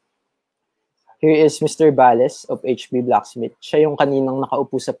headmaster. Here is Mr. Bales of HB Blacksmith. Siya yung kaninang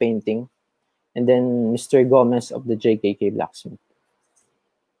nakaupo sa painting. And then Mr. Gomez of the JKK Blacksmith.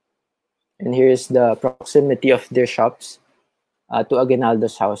 And here is the proximity of their shops to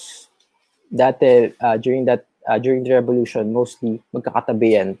Aguinaldo's house. Dati, during the revolution, mostly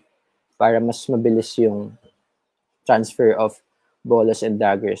magkakatabi yan para mas mabilis yung transfer of bolas and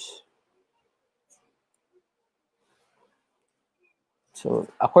daggers. So,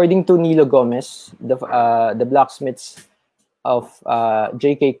 according to Nilo Gomez, the blacksmiths of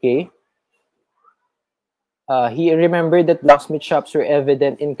JKK, he remembered that blacksmith shops were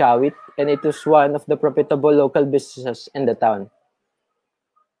evident in Kawit, and it was one of the profitable local businesses in the town.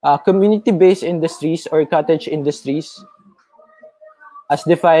 Community-based industries or cottage industries, as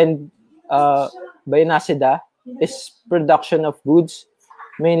defined by NASIDA, is production of goods,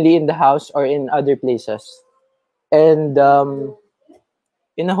 mainly in the house or in other places. And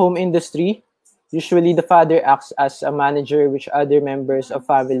in a home industry, usually the father acts as a manager, with other members of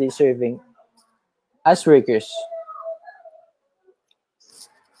family serving as workers.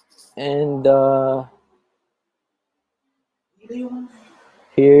 And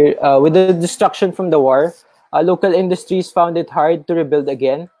here, with the destruction from the war, local industries found it hard to rebuild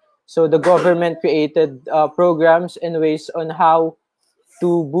again. So the government created programs and ways on how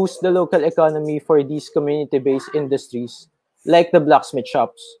to boost the local economy for these community-based industries, like the blacksmith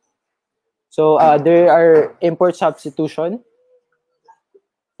shops. So there are import substitution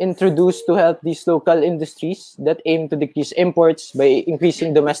introduced to help these local industries that aim to decrease imports by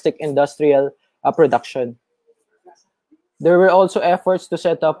increasing domestic industrial production. There were also efforts to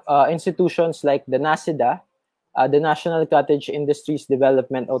set up institutions like the NASIDA, the National Cottage Industries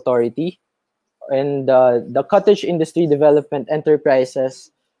Development Authority, and the Cottage Industry Development Enterprises,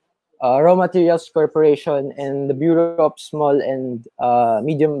 Raw Materials Corporation, and the Bureau of Small and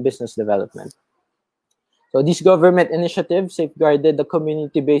Medium Business Development. So these government initiatives safeguarded the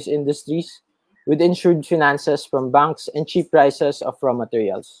community-based industries with insured finances from banks and cheap prices of raw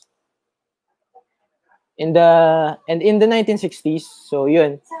materials. In the 1960s, so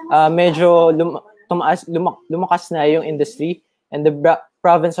yun, medyo lumakas na yung industry, and the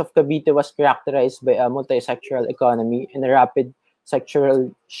province of Cavite was characterized by a multi-sectoral economy and a rapid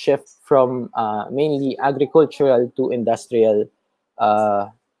sectoral shift from mainly agricultural to industrial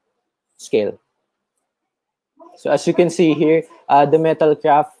scale. So as you can see here, the metal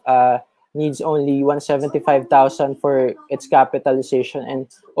craft needs only 175,000 for its capitalization and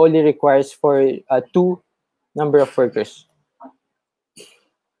only requires for 2 number of workers.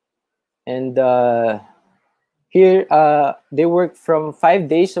 And here, they work from 5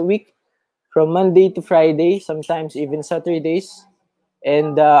 days a week, from Monday to Friday, sometimes even Saturdays.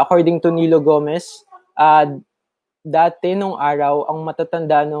 And according to Nilo Gomez, dati nung araw, ang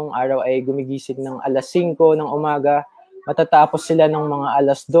matatanda nung araw ay gumigising ng alas 5 ng umaga, matatapos sila ng mga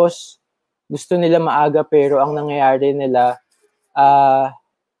alas 2. Gusto nila maaga pero ang nangyayari nila,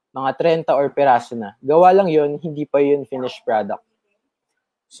 mga 30 or peraso na. Gawa lang yun, hindi pa yun finished product.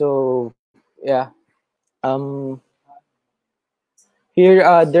 So, yeah.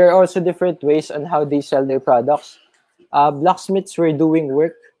 Here, there are also different ways on how they sell their products. Blacksmiths were doing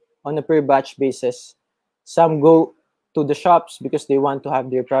work on a per batch basis. Some go to the shops because they want to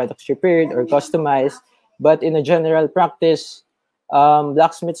have their products repaired or customized. But in a general practice,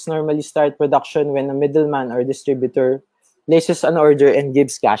 blacksmiths normally start production when a middleman or distributor places an order and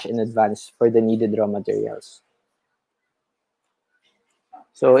gives cash in advance for the needed raw materials.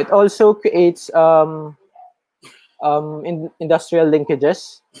 So it also creates industrial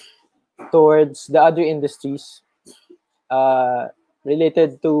linkages towards the other industries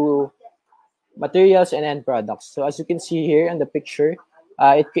related to materials and end products. So as you can see here in the picture,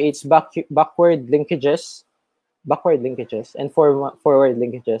 it creates backward linkages and forward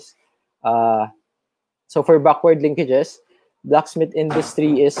linkages. So for backward linkages, blacksmith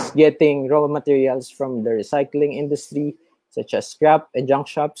industry is getting raw materials from the recycling industry, such as scrap and junk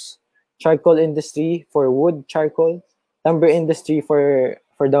shops, charcoal industry for wood charcoal, lumber industry for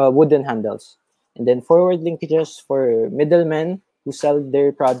the wooden handles, and then forward linkages for middlemen who sell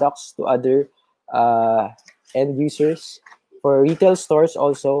their products to other end users, for retail stores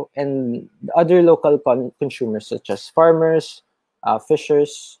also, and other local consumers such as farmers,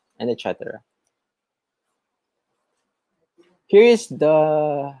 fishers, and etc. Here is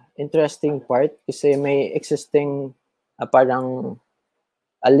the interesting part kasi may existing parang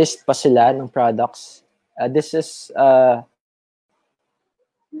a list pa sila ng products. This is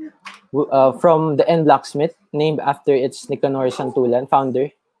from the N Blacksmith, named after its Nicanor Santulan,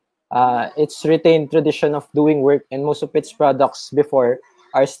 founder. Its retained tradition of doing work and most of its products before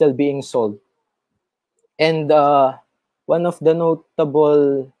are still being sold. And one of the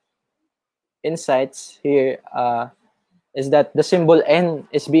notable insights here is that the symbol N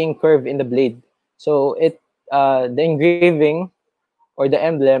is being curved in the blade. So the engraving or the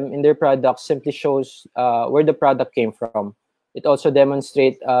emblem in their product simply shows where the product came from. It also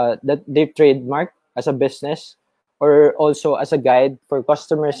demonstrates that their trademark as a business or also as a guide for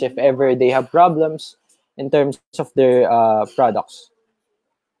customers if ever they have problems in terms of their products.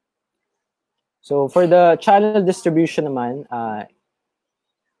 So for the channel distribution naman,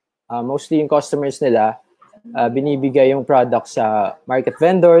 mostly yung customers nila, binibigay yung product sa market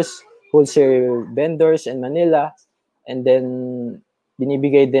vendors, wholesale vendors in Manila, and then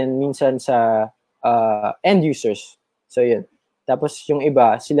binibigay din minsan sa end users. So yun. Tapos yung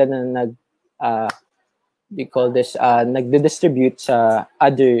iba, sila na we call this, nagde-distribute sa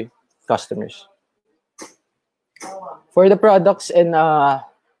other customers. For the products and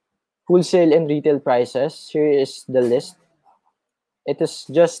wholesale and retail prices, here is the list. It is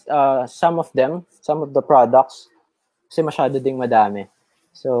just some of them, some of the products, kasi masyado ding madami.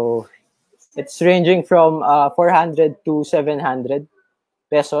 So, it's ranging from 400 to 700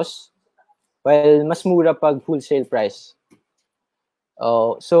 pesos, while mas mura pag wholesale price.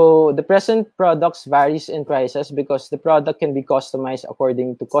 So, the present products varies in prices because the product can be customized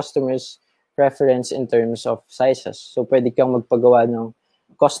according to customers' preference in terms of sizes. So, pwede kang magpagawa ng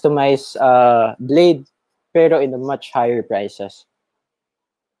customized blade, pero in a much higher prices.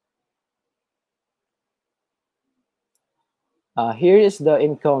 Here is the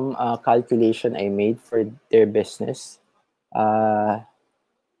income calculation I made for their business.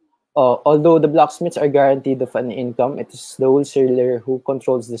 Although the blacksmiths are guaranteed of an income, it is the wholesaler who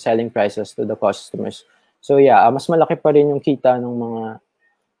controls the selling prices to the customers. So yeah, mas malaki pa rin yung kita ng mga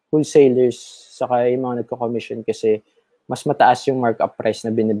wholesalers saka yung mga nagko-commission kasi mas mataas yung markup price na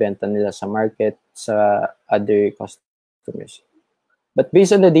binibenta nila sa market sa other customers. But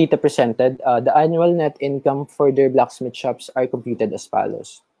based on the data presented, the annual net income for their blacksmith shops are computed as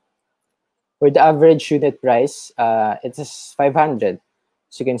follows. For the average unit price, it is 500.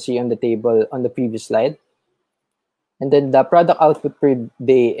 As you can see on the table on the previous slide. And then the product output per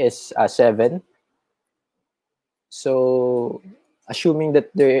day is 7. So, assuming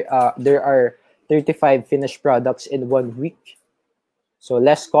that there are 35 finished products in 1 week, so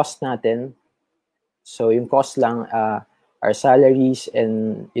less cost natin. So, yung cost lang, our salaries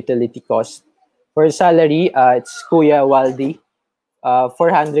and utility costs. For salary, it's Kuya Waldi.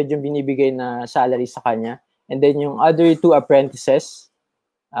 400 yung binibigay na salary sa kanya. And then yung other two apprentices,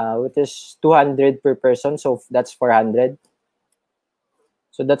 which is 200 per person. So that's 400.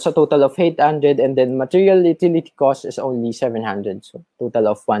 So that's a total of 800. And then material utility cost is only 700. So total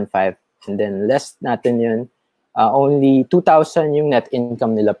of 1,500. And then less natin yun. Only 2,000 yung net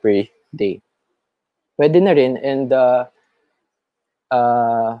income nila per day. Pwede na rin. And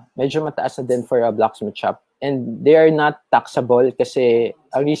medyo mataas na din for a blacksmith shop. And they are not taxable kasi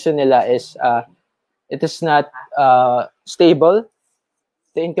ang reason nila is it is not stable.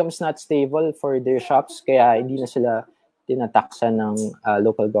 The income is not stable for their shops kaya hindi na sila tinataksa ng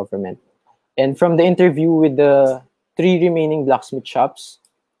local government. And from the interview with the 3 remaining blacksmith shops,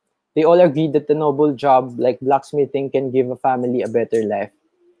 they all agreed that the noble job like blacksmithing can give a family a better life,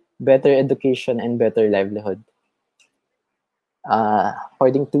 better education, and better livelihood.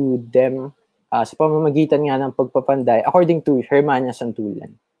 According to them, sa pamamagitan nga ng pagpapanday, according to Hermania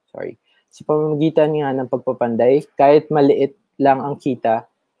Santulan, sa pamamagitan nga ng pagpapanday, kahit maliit lang ang kita,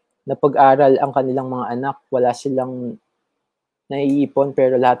 na pag-aral ang kanilang mga anak, wala silang naiipon,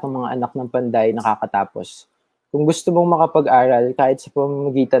 pero lahat ng mga anak ng panday nakakatapos. Kung gusto mong makapag-aral, kahit sa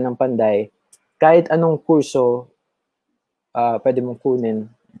pamamagitan ng panday, kahit anong kurso, pwede mong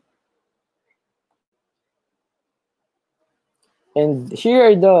kunin. And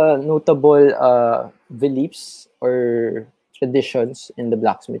here are the notable beliefs or traditions in the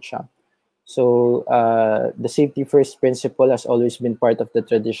blacksmith shop. So the safety first principle has always been part of the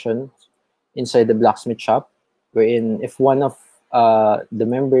tradition inside the blacksmith shop, wherein if one of the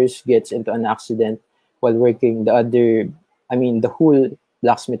members gets into an accident while working, the whole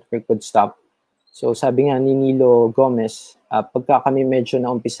blacksmith work would stop. So sabi nga ni Nilo Gomez, pagka kami medyo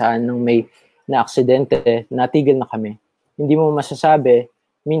naumpisahan ng may na-aksidente, natigil na kami. Hindi mo masasabi,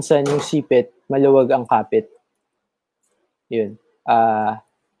 minsan yung sipit, maluwag ang kapit. Yun.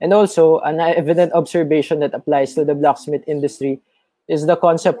 And also, an evident observation that applies to the blacksmith industry is the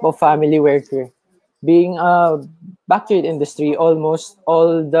concept of family worker. Being a backyard industry, almost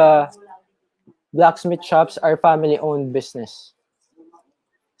all the blacksmith shops are family-owned business.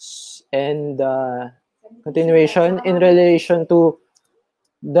 And continuation, in relation to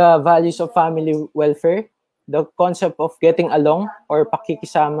the values of family welfare, the concept of getting along or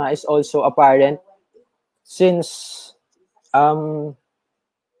pakikisama is also apparent since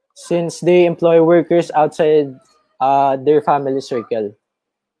they employ workers outside their family circle.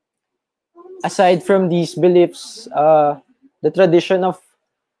 Aside from these beliefs, the tradition of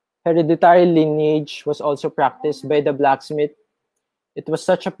hereditary lineage was also practiced by the blacksmith. It was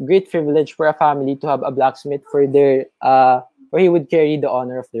such a great privilege for a family to have a blacksmith for their where he would carry the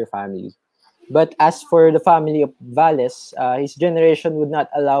honor of their family. But as for the family of Valles, his generation would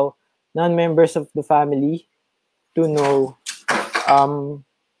not allow non-members of the family to know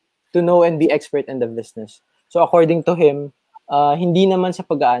and be expert in the business. So according to him, hindi naman sa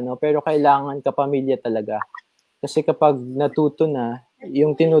pag-aano, pero kailangan kapamilya talaga. Kasi kapag natuto na,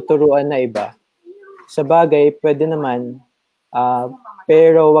 yung tinuturuan na iba, sa bagay, pwede naman,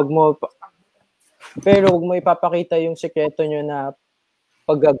 pero wag mo ipapakita yung sekreto nyo na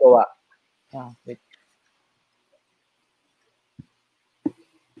paggagawa. Wait.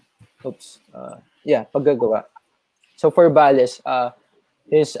 Paggagawa. So for Valles,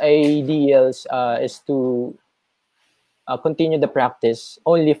 his ideals is to continue the practice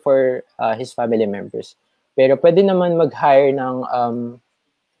only for his family members. Pero pwede naman mag-hire ng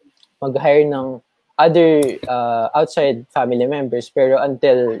other outside family members, pero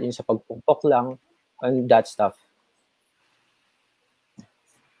until yung sa pagpupok lang and that stuff.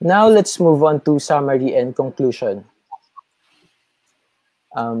 Now let's move on to summary and conclusion.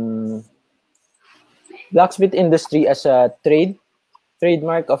 Blacksmith industry as a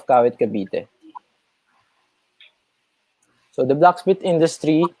trademark of Kawit, Cavite. So the blacksmith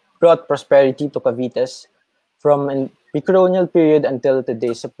industry brought prosperity to Cavites from a pre-colonial period until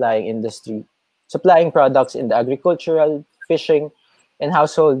today's supplying products in the agricultural, fishing, and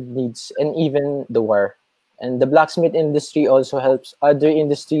household needs, and even the war. And the blacksmith industry also helps other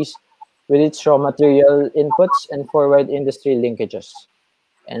industries with its raw material inputs and forward industry linkages.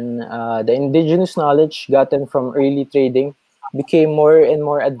 And the indigenous knowledge gotten from early trading became more and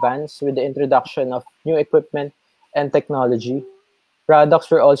more advanced with the introduction of new equipment and technology.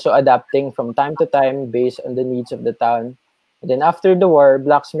 Products were also adapting from time to time based on the needs of the town. And then after the war,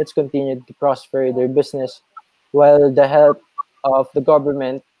 blacksmiths continued to prosper their business while the help of the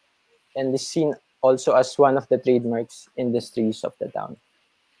government and is seen also as one of the trademarks industries of the town.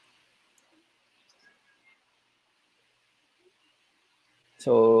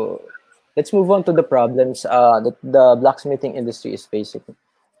 So let's move on to the problems that the blacksmithing industry is facing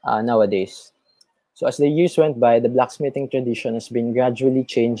nowadays. So as the years went by, the blacksmithing tradition has been gradually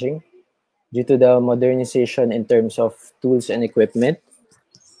changing due to the modernization in terms of tools and equipment.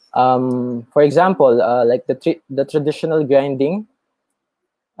 For example, like the traditional grinding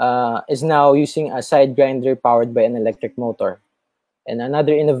is now using a side grinder powered by an electric motor. And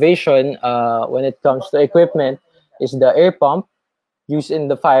another innovation when it comes to equipment is the air pump used in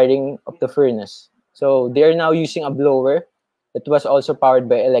the firing of the furnace. So they are now using a blower that was also powered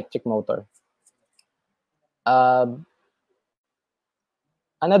by electric motor.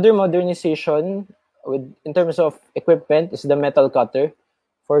 Another modernization in terms of equipment is the metal cutter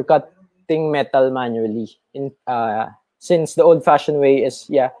for cutting metal manually. Since the old-fashioned way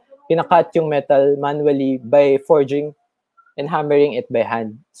is, kinakat yung metal manually by forging and hammering it by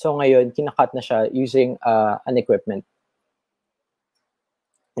hand. So ngayon, kinakat na siya using an equipment.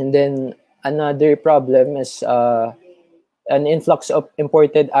 And then another problem is an influx of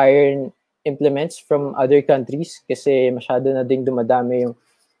imported iron implements from other countries kasi masyado na ding dumadami yung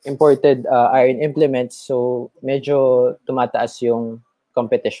imported iron implements, so medyo tumataas yung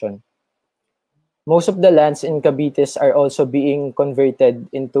competition. Most of the lands in Cavite are also being converted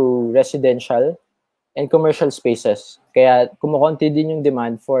into residential and commercial spaces. Kaya kumukonti din yung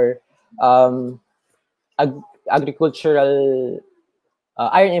demand for agricultural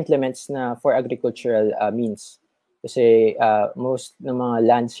iron implements na for agricultural means. Kasi most ng mga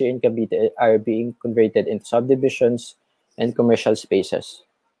lands here in Cavite are being converted into subdivisions and commercial spaces.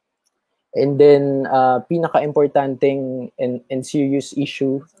 And then, pinaka-importanting and serious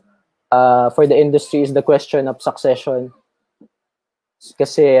issue for the industry is the question of succession.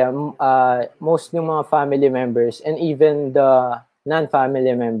 Kasi most ng mga family members and even the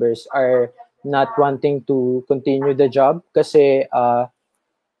non-family members are not wanting to continue the job kasi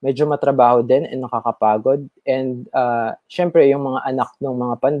medyo matrabaho din and nakakapagod. And syempre, yung mga anak ng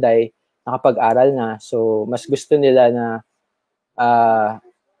mga panday nakapag-aral na. So, mas gusto nila na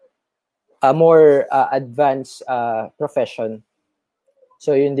a more advanced profession.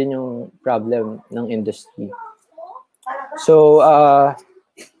 So, yun din yung problem ng industry. So,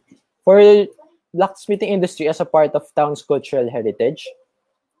 for blacksmithing industry as a part of town's cultural heritage,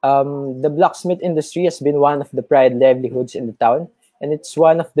 the blacksmith industry has been one of the pride livelihoods in the town. And it's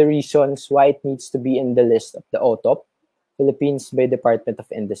one of the reasons why it needs to be in the list of the OTOP, Philippines by Department of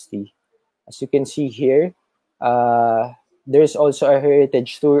Industry. As you can see here, there's also a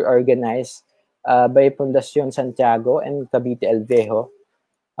heritage tour organized by Fundación Santiago and Cavite El Viejo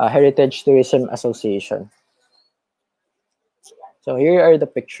Heritage Tourism Association. So here are the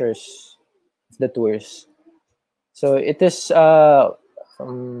pictures of the tours. So it is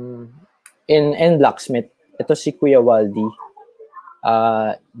in Blacksmith. Ito si Kuya Waldi.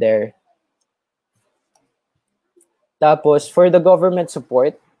 There. Tapos, for the government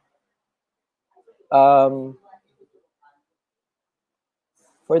support, the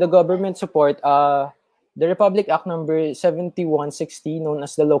Republic Act number 7160, known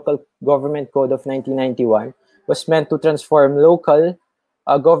as the Local Government Code of 1991, was meant to transform local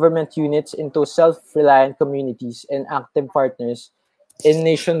government units into self-reliant communities and active partners in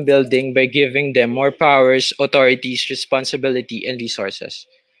nation building by giving them more powers, authorities, responsibility, and resources.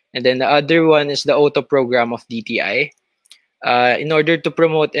 And then the other one is the OTO program of DTI, in order to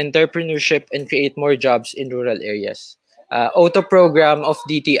promote entrepreneurship and create more jobs in rural areas. OTO program of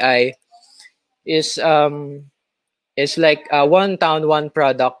DTI is like one town, one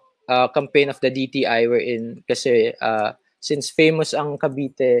product campaign of the DTI wherein kasi since famous ang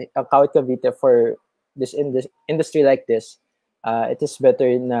Cavite, Kawit Cavite for this industry like this, it is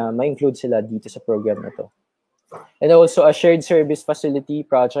better na ma-include sila dito sa program na to. And also a shared service facility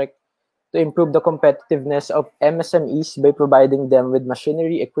project to improve the competitiveness of MSMEs by providing them with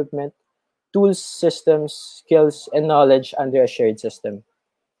machinery, equipment, tools, systems, skills, and knowledge under a shared system.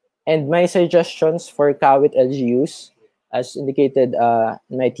 And my suggestions for Kawit LGUs, as indicated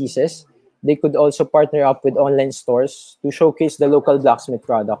in my thesis, they could also partner up with online stores to showcase the local blacksmith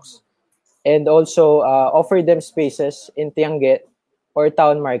products. And also offer them spaces in Tianguet or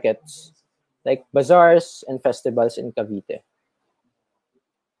town markets, like bazaars and festivals in Cavite.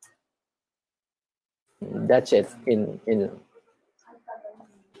 That's it.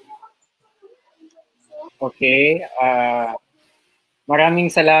 Okay. Maraming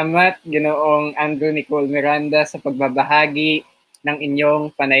salamat, Ginoong Andrew Nicole Miranda, sa pagbabahagi ng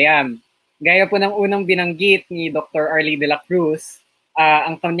inyong panayam. Gaya po ng unang binanggit ni Dr. Arlie de la Cruz,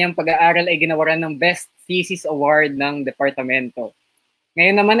 ang kanyang pag-aaral ay ginawaran ng Best Thesis Award ng Departamento.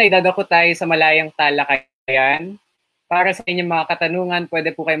 Ngayon naman ay dadako tayo sa malayang talakayan para sa inyong mga katanungan,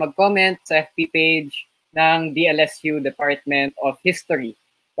 pwede po kayo mag-comment sa FB page ng DLSU Department of History.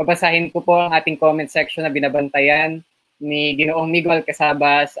 Babasahin ko po ang ating comment section na binabantayan ni Ginoong Miguel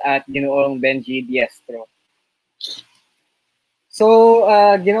Casabas at Ginoong Benji Diestro. So,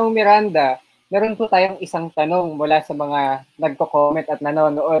 Ginoong Miranda, meron po tayong isang tanong mula sa mga nagko-comment at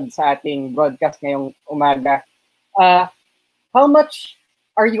nanonood sa ating broadcast ngayong umaga. How much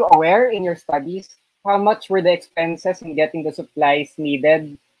are you aware in your studies? How much were the expenses in getting the supplies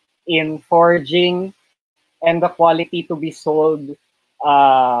needed in forging and the quality to be sold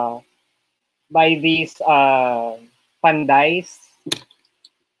by these pandays?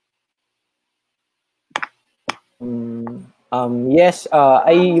 Yes,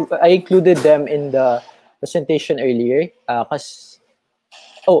 I included them in the presentation earlier. That's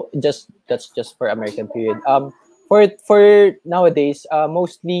just for American period. For nowadays,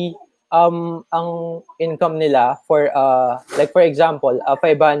 mostly ang income nila for like for example,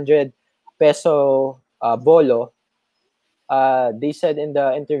 500 peso bolo. They said in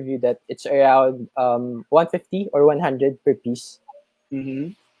the interview that it's around 150 or 100 per piece.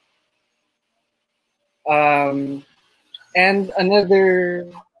 Mm-hmm. And another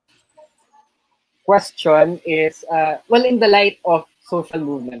question is, well, in the light of social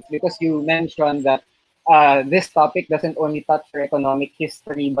movements, because you mentioned that this topic doesn't only touch our economic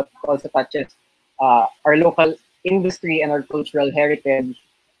history, but also touches our local industry and our cultural heritage.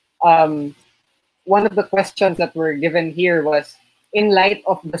 One of the questions that were given here was, in light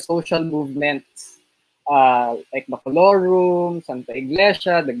of the social movements, like Bachelor, Santa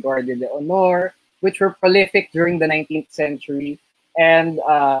Iglesia, the Guardia de Honor, which were prolific during the 19th century and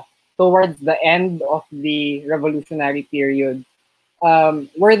towards the end of the revolutionary period,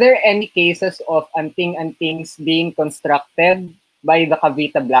 were there any cases of anting-antings being constructed by the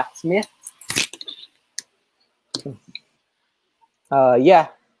Cavite blacksmiths?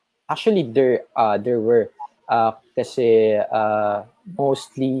 Yeah, actually there were kasi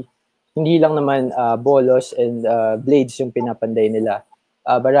mostly hindi lang naman bolos and blades yung pinapanday nila.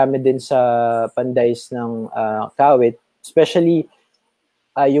 Marami din sa pandays ng Kawit, especially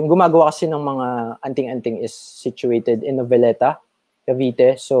yung gumagawa kasi ng mga anting-anting is situated in Noveleta,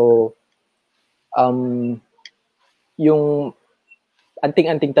 Cavite. So yung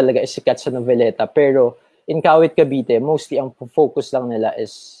anting-anting talaga is sikat sa Noveleta, pero in Kawit, Cavite, mostly ang focus lang nila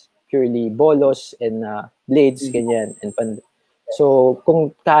is purely bolos and blades, ganyan. So,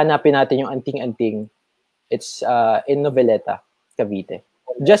 kung kahanapin natin yung anting-anting, it's in Noveleta, Cavite.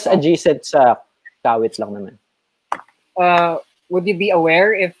 Just adjacent sa Kawit lang naman. Would you be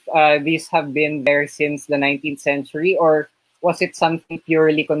aware if these have been there since the 19th century, or was it something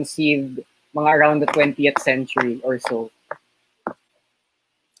purely conceived mga around the 20th century or so?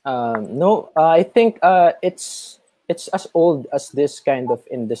 No, I think it's as old as this kind of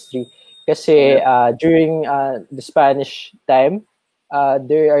industry. Kasi during the Spanish time,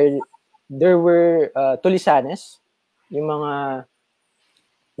 there were tulisanes, yung mga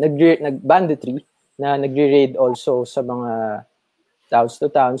nag-banditry na nagre-raid also sa mga towns to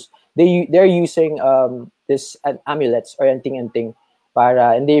towns. They're using this amulets or anting-anting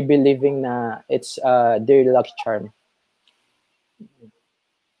para, and they believing na it's their lucky charm.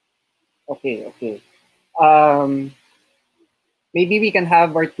 Okay. Maybe we can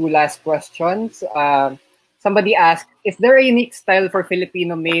have our two last questions. Somebody asked, is there a unique style for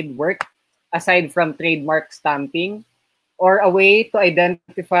Filipino-made work aside from trademark stamping, or a way to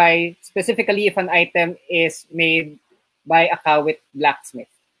identify specifically if an item is made by a Kawit blacksmith?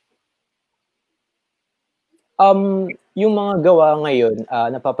 Yung mga gawa ngayon,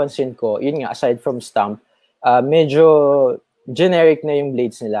 napapansin ko, yun nga, aside from stamp, medyo generic na yung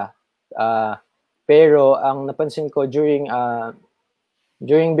blades nila. Pero ang napansin ko during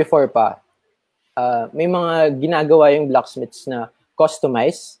before pa, may mga ginagawa yung blacksmiths na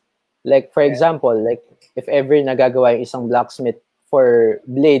customized. Like for example, like if ever nagagawa yung isang blacksmith for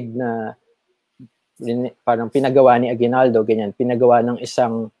blade na parang pinagawa ni Aguinaldo, ganyan, pinagawa ng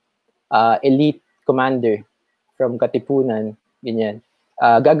isang elite commander from Katipunan, ganyan.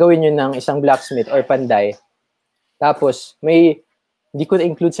 Gagawin yun ng isang blacksmith or panday. Tapos hindi ko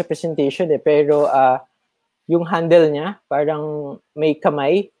na-include sa presentation pero yung handle niya, parang may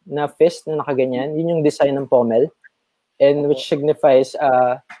kamay na fist na nakaganyan. Yun yung design ng pommel. And which signifies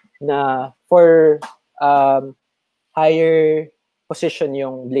na for higher position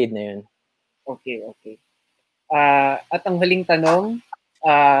yung blade na yun. Okay. At ang huling tanong,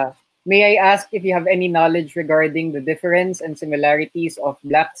 may I ask if you have any knowledge regarding the difference and similarities of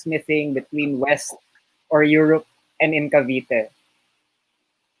blacksmithing between West or Europe and in Cavite?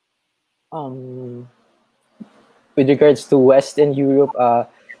 with regards to Western Europe,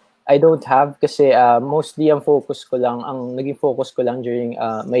 I don't have kasi mostly ang naging focus ko lang during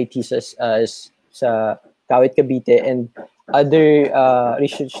my thesis is sa Kawit, Cavite, and other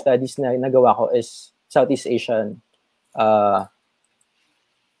research studies na nagawa ko is Southeast Asian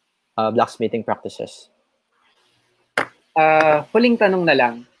blacksmithing practices. Huling tanong na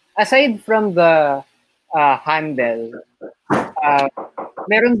lang. Aside from the handle,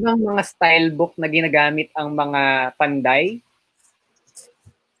 meron bang mga style book na ginagamit ang mga panday?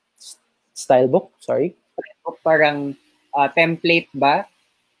 Style book? Sorry? Parang template ba?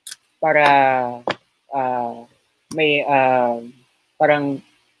 Para may parang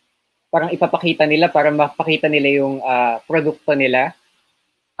ipapakita nila para mapakita nila yung produkto nila.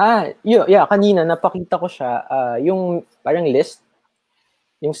 Yeah, kanina napakita ko siya, yung parang list,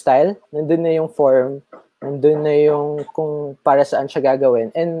 yung style, nandun na yung form, nandun na yung kung para saan siya gagawin.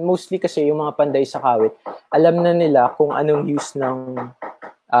 And mostly kasi yung mga panday sa Kawit, alam na nila kung anong use ng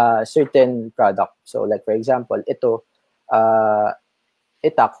certain product. So like for example, ito,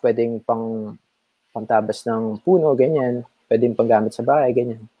 itak, pwedeng pangtabas ng puno, ganyan. Pwedeng panggamit sa bahay,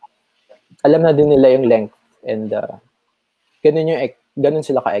 ganyan. Alam na din nila yung length and ganun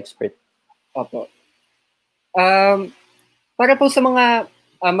sila ka-expert. Opo. Para po sa mga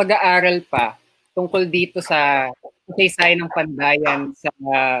mag-aaral pa tungkol dito sa kasaysayan ng Pandayan sa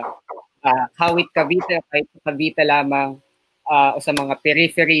Kawit, Cavite, kahit Cavite lamang, o sa mga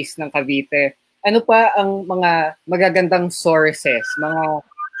peripheries ng Cavite, ano pa ang mga magagandang sources, mga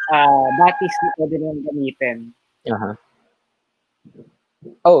datis na pwede nang gamitin?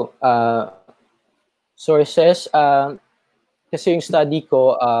 Sources, kasi yung study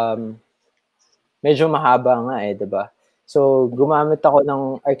ko, medyo mahaba nga diba? So, gumamit ako ng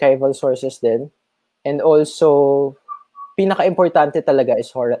archival sources din. And also, pinaka-importante talaga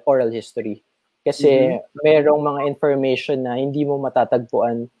is oral history. Kasi merong mga information na hindi mo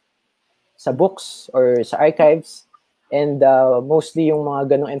matatagpuan sa books or sa archives. And mostly yung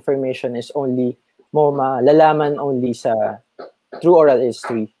mga ganong information is only mo malalaman only through oral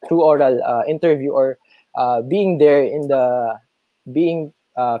history, through oral interview, or being there being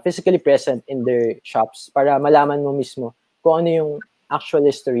physically present in their shops para malaman mo mismo kung ano yung actual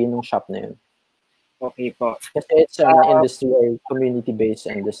history ng shop na yun. Okay po. Kasi it's an industry or community-based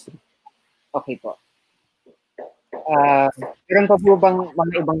industry. Okay po. Meron pa po bang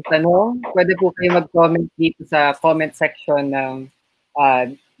mga ibang tanong? Pwede po kayo mag-comment dito sa comment section ng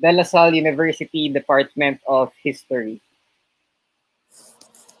De La Salle University Department of History.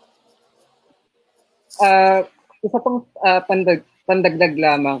 Isa pang pandagdag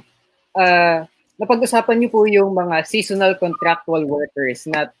lamang. Napag-usapan niyo po yung mga seasonal contractual workers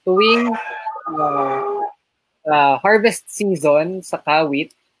na tuwing harvest season sa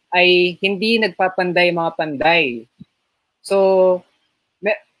Kawit ay hindi nagpapanday mga panday. So,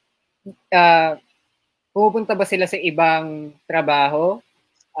 pumupunta ba sila sa ibang trabaho?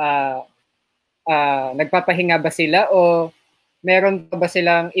 Nagpapahinga ba sila o meron pa ba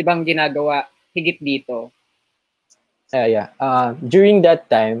silang ibang ginagawa higit dito? During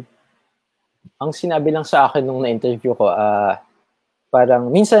that time, ang sinabi lang sa akin nung na-interview ko, parang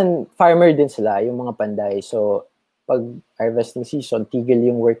minsan farmer din sila, yung mga panday. So, pag harvesting season, tigil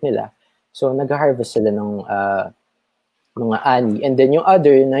yung work nila. So, nag-harvest sila ng mga ani. And then yung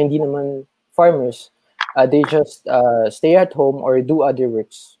other na hindi naman farmers, they just stay at home or do other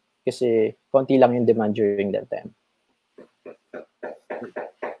works kasi konti lang yung demand during that time.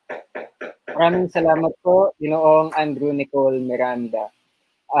 Maraming salamat po, Ginoong Andrew Nicole Miranda.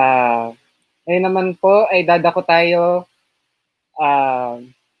 Ngayon naman po ay dadako tayo.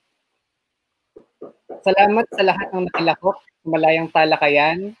 Salamat sa lahat ng nakilahok sa malayang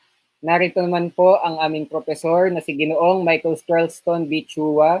talakayan. Narito naman po ang aming profesor na si Ginoong Michael Strelston B.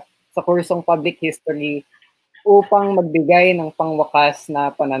 Chua sa kursong Public History upang magbigay ng pangwakas na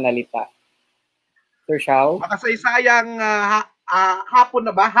pananalita. Sir Xiao? Makasaysayang hapon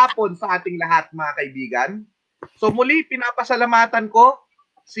na ba? Hapon sa ating lahat, mga kaibigan. So muli, pinapasalamatan ko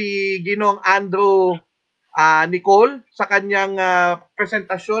si Ginoong Andrew Nicole sa kanyang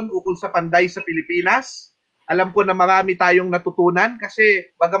presentasyon ukol sa panday sa Pilipinas. Alam ko na marami tayong natutunan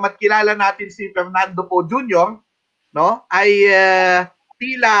kasi bagamat kilala natin si Fernando Po Jr., no, ay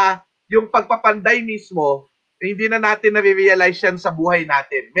tila yung pagpapanday mismo, hindi na natin na-realize yan sa buhay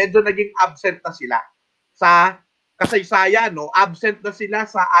natin. Medyo naging absent na sila sa kasaysayan, no? Absent na sila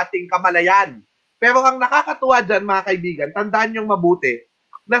sa ating kamalayan. Pero ang nakakatuwa dyan, mga kaibigan, tandaan niyong mabuti,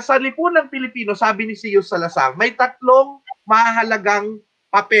 na sa lipunang Pilipino, sabi ni C.U. Salazar, may tatlong mahalagang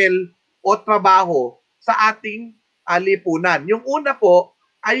papel o trabaho sa ating lipunan. Yung una po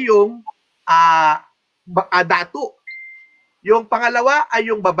ay yung datu. Yung pangalawa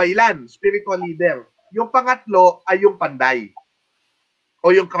ay yung babaylan, spiritual leader. Yung pangatlo ay yung panday o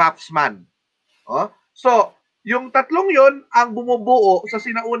yung craftsman. So, yung tatlong yon ang bumubuo sa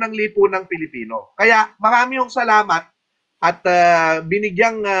sinaunang lipunang Pilipino. Kaya marami yung salamat at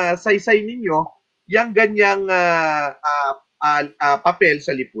binigyang saysay ninyo yung ganyang papel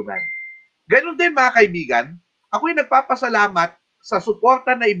sa lipunan. Ganon din mga kaibigan, ako'y nagpapasalamat sa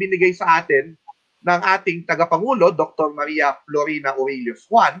suporta na ibinigay sa atin ng ating tagapangulo, Dr. Maria Florina Aurelius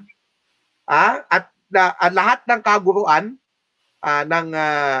Juan, at lahat ng kaguruan ng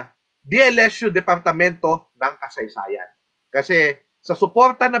DLSU Departamento ng Kasaysayan. Kasi sa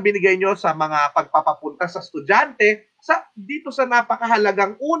suporta na binigay nyo sa mga pagpapapunta sa estudyante, dito sa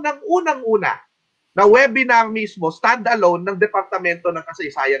napakahalagang unang-una na webinar mismo, stand-alone ng Departamento ng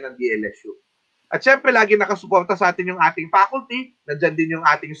Kasaysayan ng DLSU. At syempre, lagi nakasuporta sa atin yung ating faculty, nandyan din yung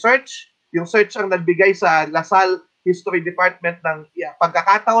ating search. Yung search ang nagbigay sa Lasallian History Department ng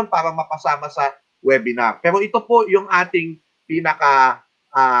pagkakataon para mapasama sa webinar. Pero ito po yung ating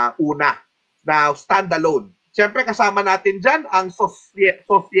pinaka-una na stand-alone. Siyempre, kasama natin dyan ang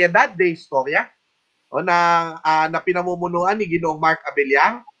Sociedad de Historia na pinamumunuan ni Ginoong Mark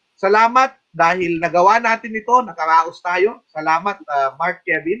Abelyang. Salamat dahil nagawa natin ito, nakaraos tayo. Salamat Mark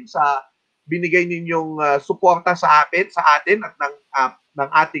Kevin sa binigay ninyong suporta sa atin at ng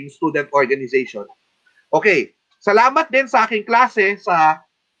ating student organization. Okay, salamat din sa aking klase sa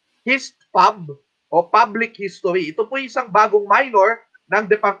HistPub o Public History. Ito po isang bagong minor ng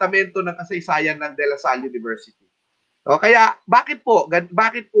Departamento ng Kasaysayan ng De La Salle University. O, kaya bakit po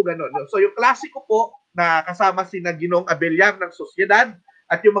ganun? So yung klase ko po na kasama si Ginoong Abelyang ng Sociedad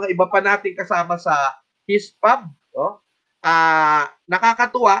at yung mga iba pa nating kasama sa HistPub,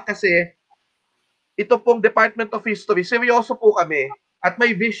 nakakatuwa kasi ito pong Department of History, seryoso po kami at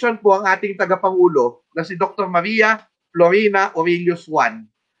may vision po ang ating tagapangulo na si Dr. Maria Florina Aurelius Juan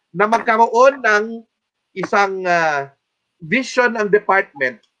na magkaroon ng isang vision ng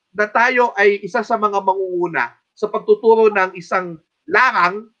department na tayo ay isa sa mga mangunguna sa pagtuturo ng isang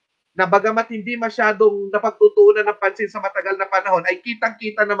larang na bagamat hindi masyadong napagtutuunan ng pansin sa matagal na panahon, ay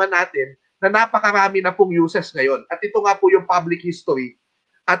kitang-kita naman natin na napakarami na pong uses ngayon. At ito nga po yung public history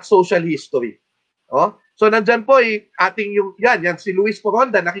at social history. So nandyan po ating yan si Luis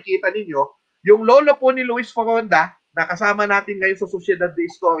Foronda, nakikita ninyo, yung lolo po ni Luis Foronda na kasama natin ngayon sa Sociedad de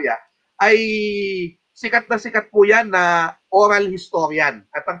Historia ay sikat na sikat po yan na oral historian.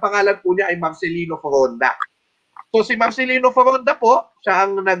 At ang pangalan po niya ay Marcelino Foronda. So si Marcelino Foronda po, siya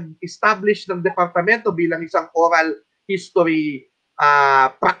ang nag-establish ng departamento bilang isang oral history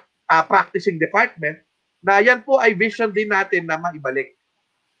practicing department na yan po ay vision din natin na maibalik.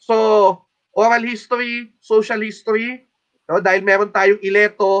 So oral history, social history, dahil meron tayong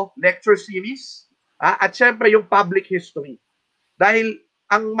Ileto lecture series, at syempre yung public history. Dahil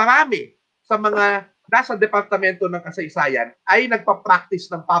ang marami sa mga nasa Departamento ng Kasaysayan ay nagpa-practice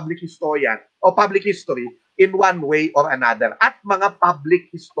ng public historian o public history in one way or another. At mga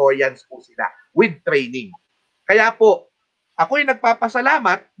public historians po sila with training. Kaya po, ako'y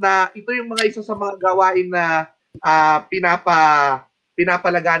nagpapasalamat na ito yung mga isa sa mga gawain na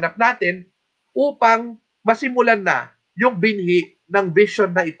pinapalaganap natin upang masimulan na yung binhi ng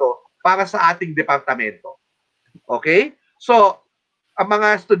vision na ito para sa ating departamento. Okay? So, ang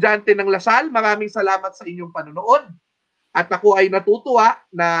mga estudyante ng Lasal, maraming salamat sa inyong panonood. At ako ay natutuwa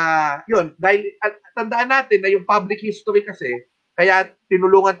na, yun, dahil tandaan natin na yung public history kasi, kaya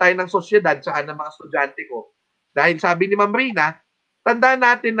tinulungan tayo ng sosyedad saan ng mga estudyante ko. Dahil sabi ni Ma'am Rina, tandaan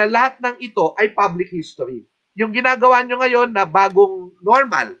natin na lahat ng ito ay public history. Yung ginagawa nyo ngayon na bagong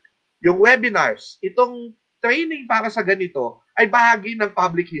normal, yung webinars, itong training para sa ganito ay bahagi ng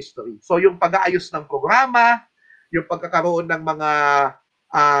public history. So yung pag-aayos ng programa, yung pagkakaroon ng mga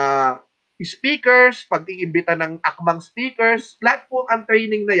speakers, pag-iimbita ng akmang speakers, lahat po ang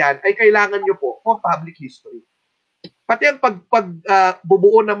training na yan ay kailangan nyo po for public history. Pati ang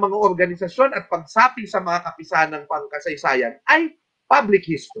pagbubuo ng mga organisasyon at pagsapi sa mga kapisanang pangkasaysayan ay public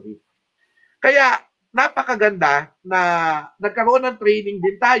history. Kaya napakaganda na nagkaroon ng training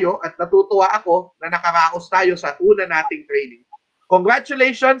din tayo at natutuwa ako na nakaraos tayo sa una nating training.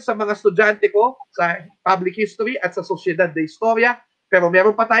 Congratulations sa mga estudyante ko sa Public History at sa Sociedad de Historia. Pero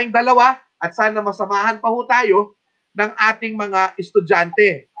meron pa tayong dalawa at sana masamahan pa ho tayo ng ating mga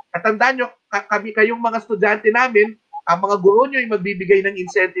estudyante. At tandaan nyo, kayong mga estudyante namin, ang mga guro nyo ay magbibigay ng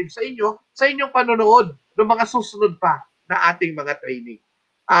incentive sa inyo sa inyong panonood ng mga susunod pa na ating mga training.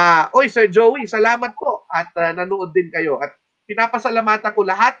 Oy, Sir Joey, salamat po at nanood din kayo. At pinapasalamatan ko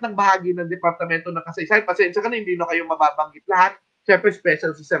lahat ng bahagi ng Departamento ng Kasaysayan. Pasensya ka na, hindi na kayo mababanggit lahat. Siyempre,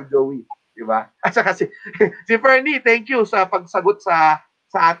 special si Sir Joey. Diba? At saka si Fernie, thank you sa pagsagot sa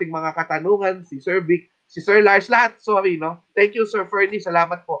ating mga katanungan, si Sir Vic, si Sir Lars, lahat, sorry, no? Thank you, Sir Fernie,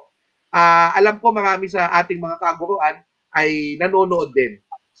 salamat po. Alam ko marami sa ating mga kaguruan ay nanonood din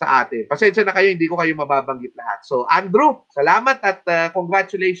sa atin. Pasensya na kayo, hindi ko kayo mababanggit lahat. So, Andrew, salamat at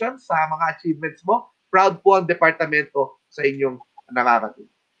congratulations sa mga achievements mo. Proud po ang departamento sa inyong nakarating.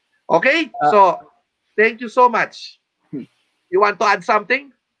 Okay? So, thank you so much. You want to add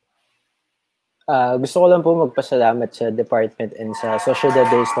something? Gusto ko lang po magpasalamat sa department and sa Sociedad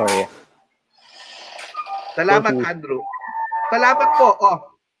de Historia. Salamat, Andrew. Salamat po. Oh.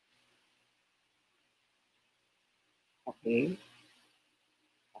 Okay.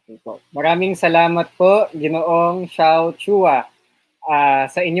 Okay po. Maraming salamat po, Ginoong Xiao Chua,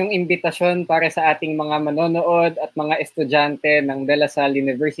 sa inyong imbitasyon para sa ating mga manonood at mga estudyante ng De La Salle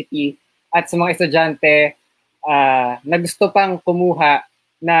University at sa mga estudyante na gusto pang kumuha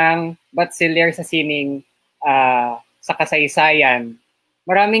ng Bachelor sa sining sa kasaysayan.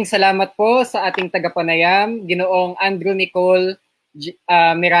 Maraming salamat po sa ating tagapanayam, Ginoong Andrew Nicole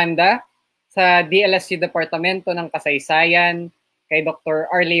Miranda sa DLSU Departamento ng Kasaysayan, kay Dr.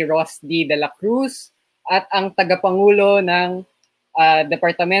 Arley Ross D. de la Cruz, at ang tagapangulo ng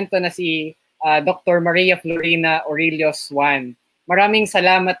departamento na si Dr. Maria Florina Aurelius Juan. Maraming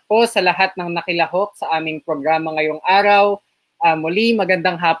salamat po sa lahat ng nakilahok sa aming programa ngayong araw. Muli,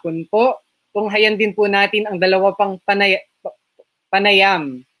 magandang hapon po. Tunghayan din po natin ang dalawa pang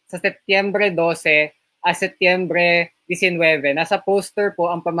panayam sa Setyembre 12 at Setyembre 19. Nasa poster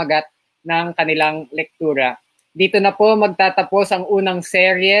po ang pamagat ng kanilang lektura. Dito na po magtatapos ang unang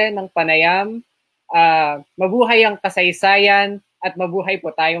serye ng panayam. Mabuhay ang kasaysayan at mabuhay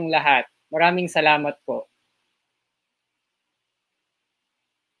po tayong lahat. Maraming salamat po.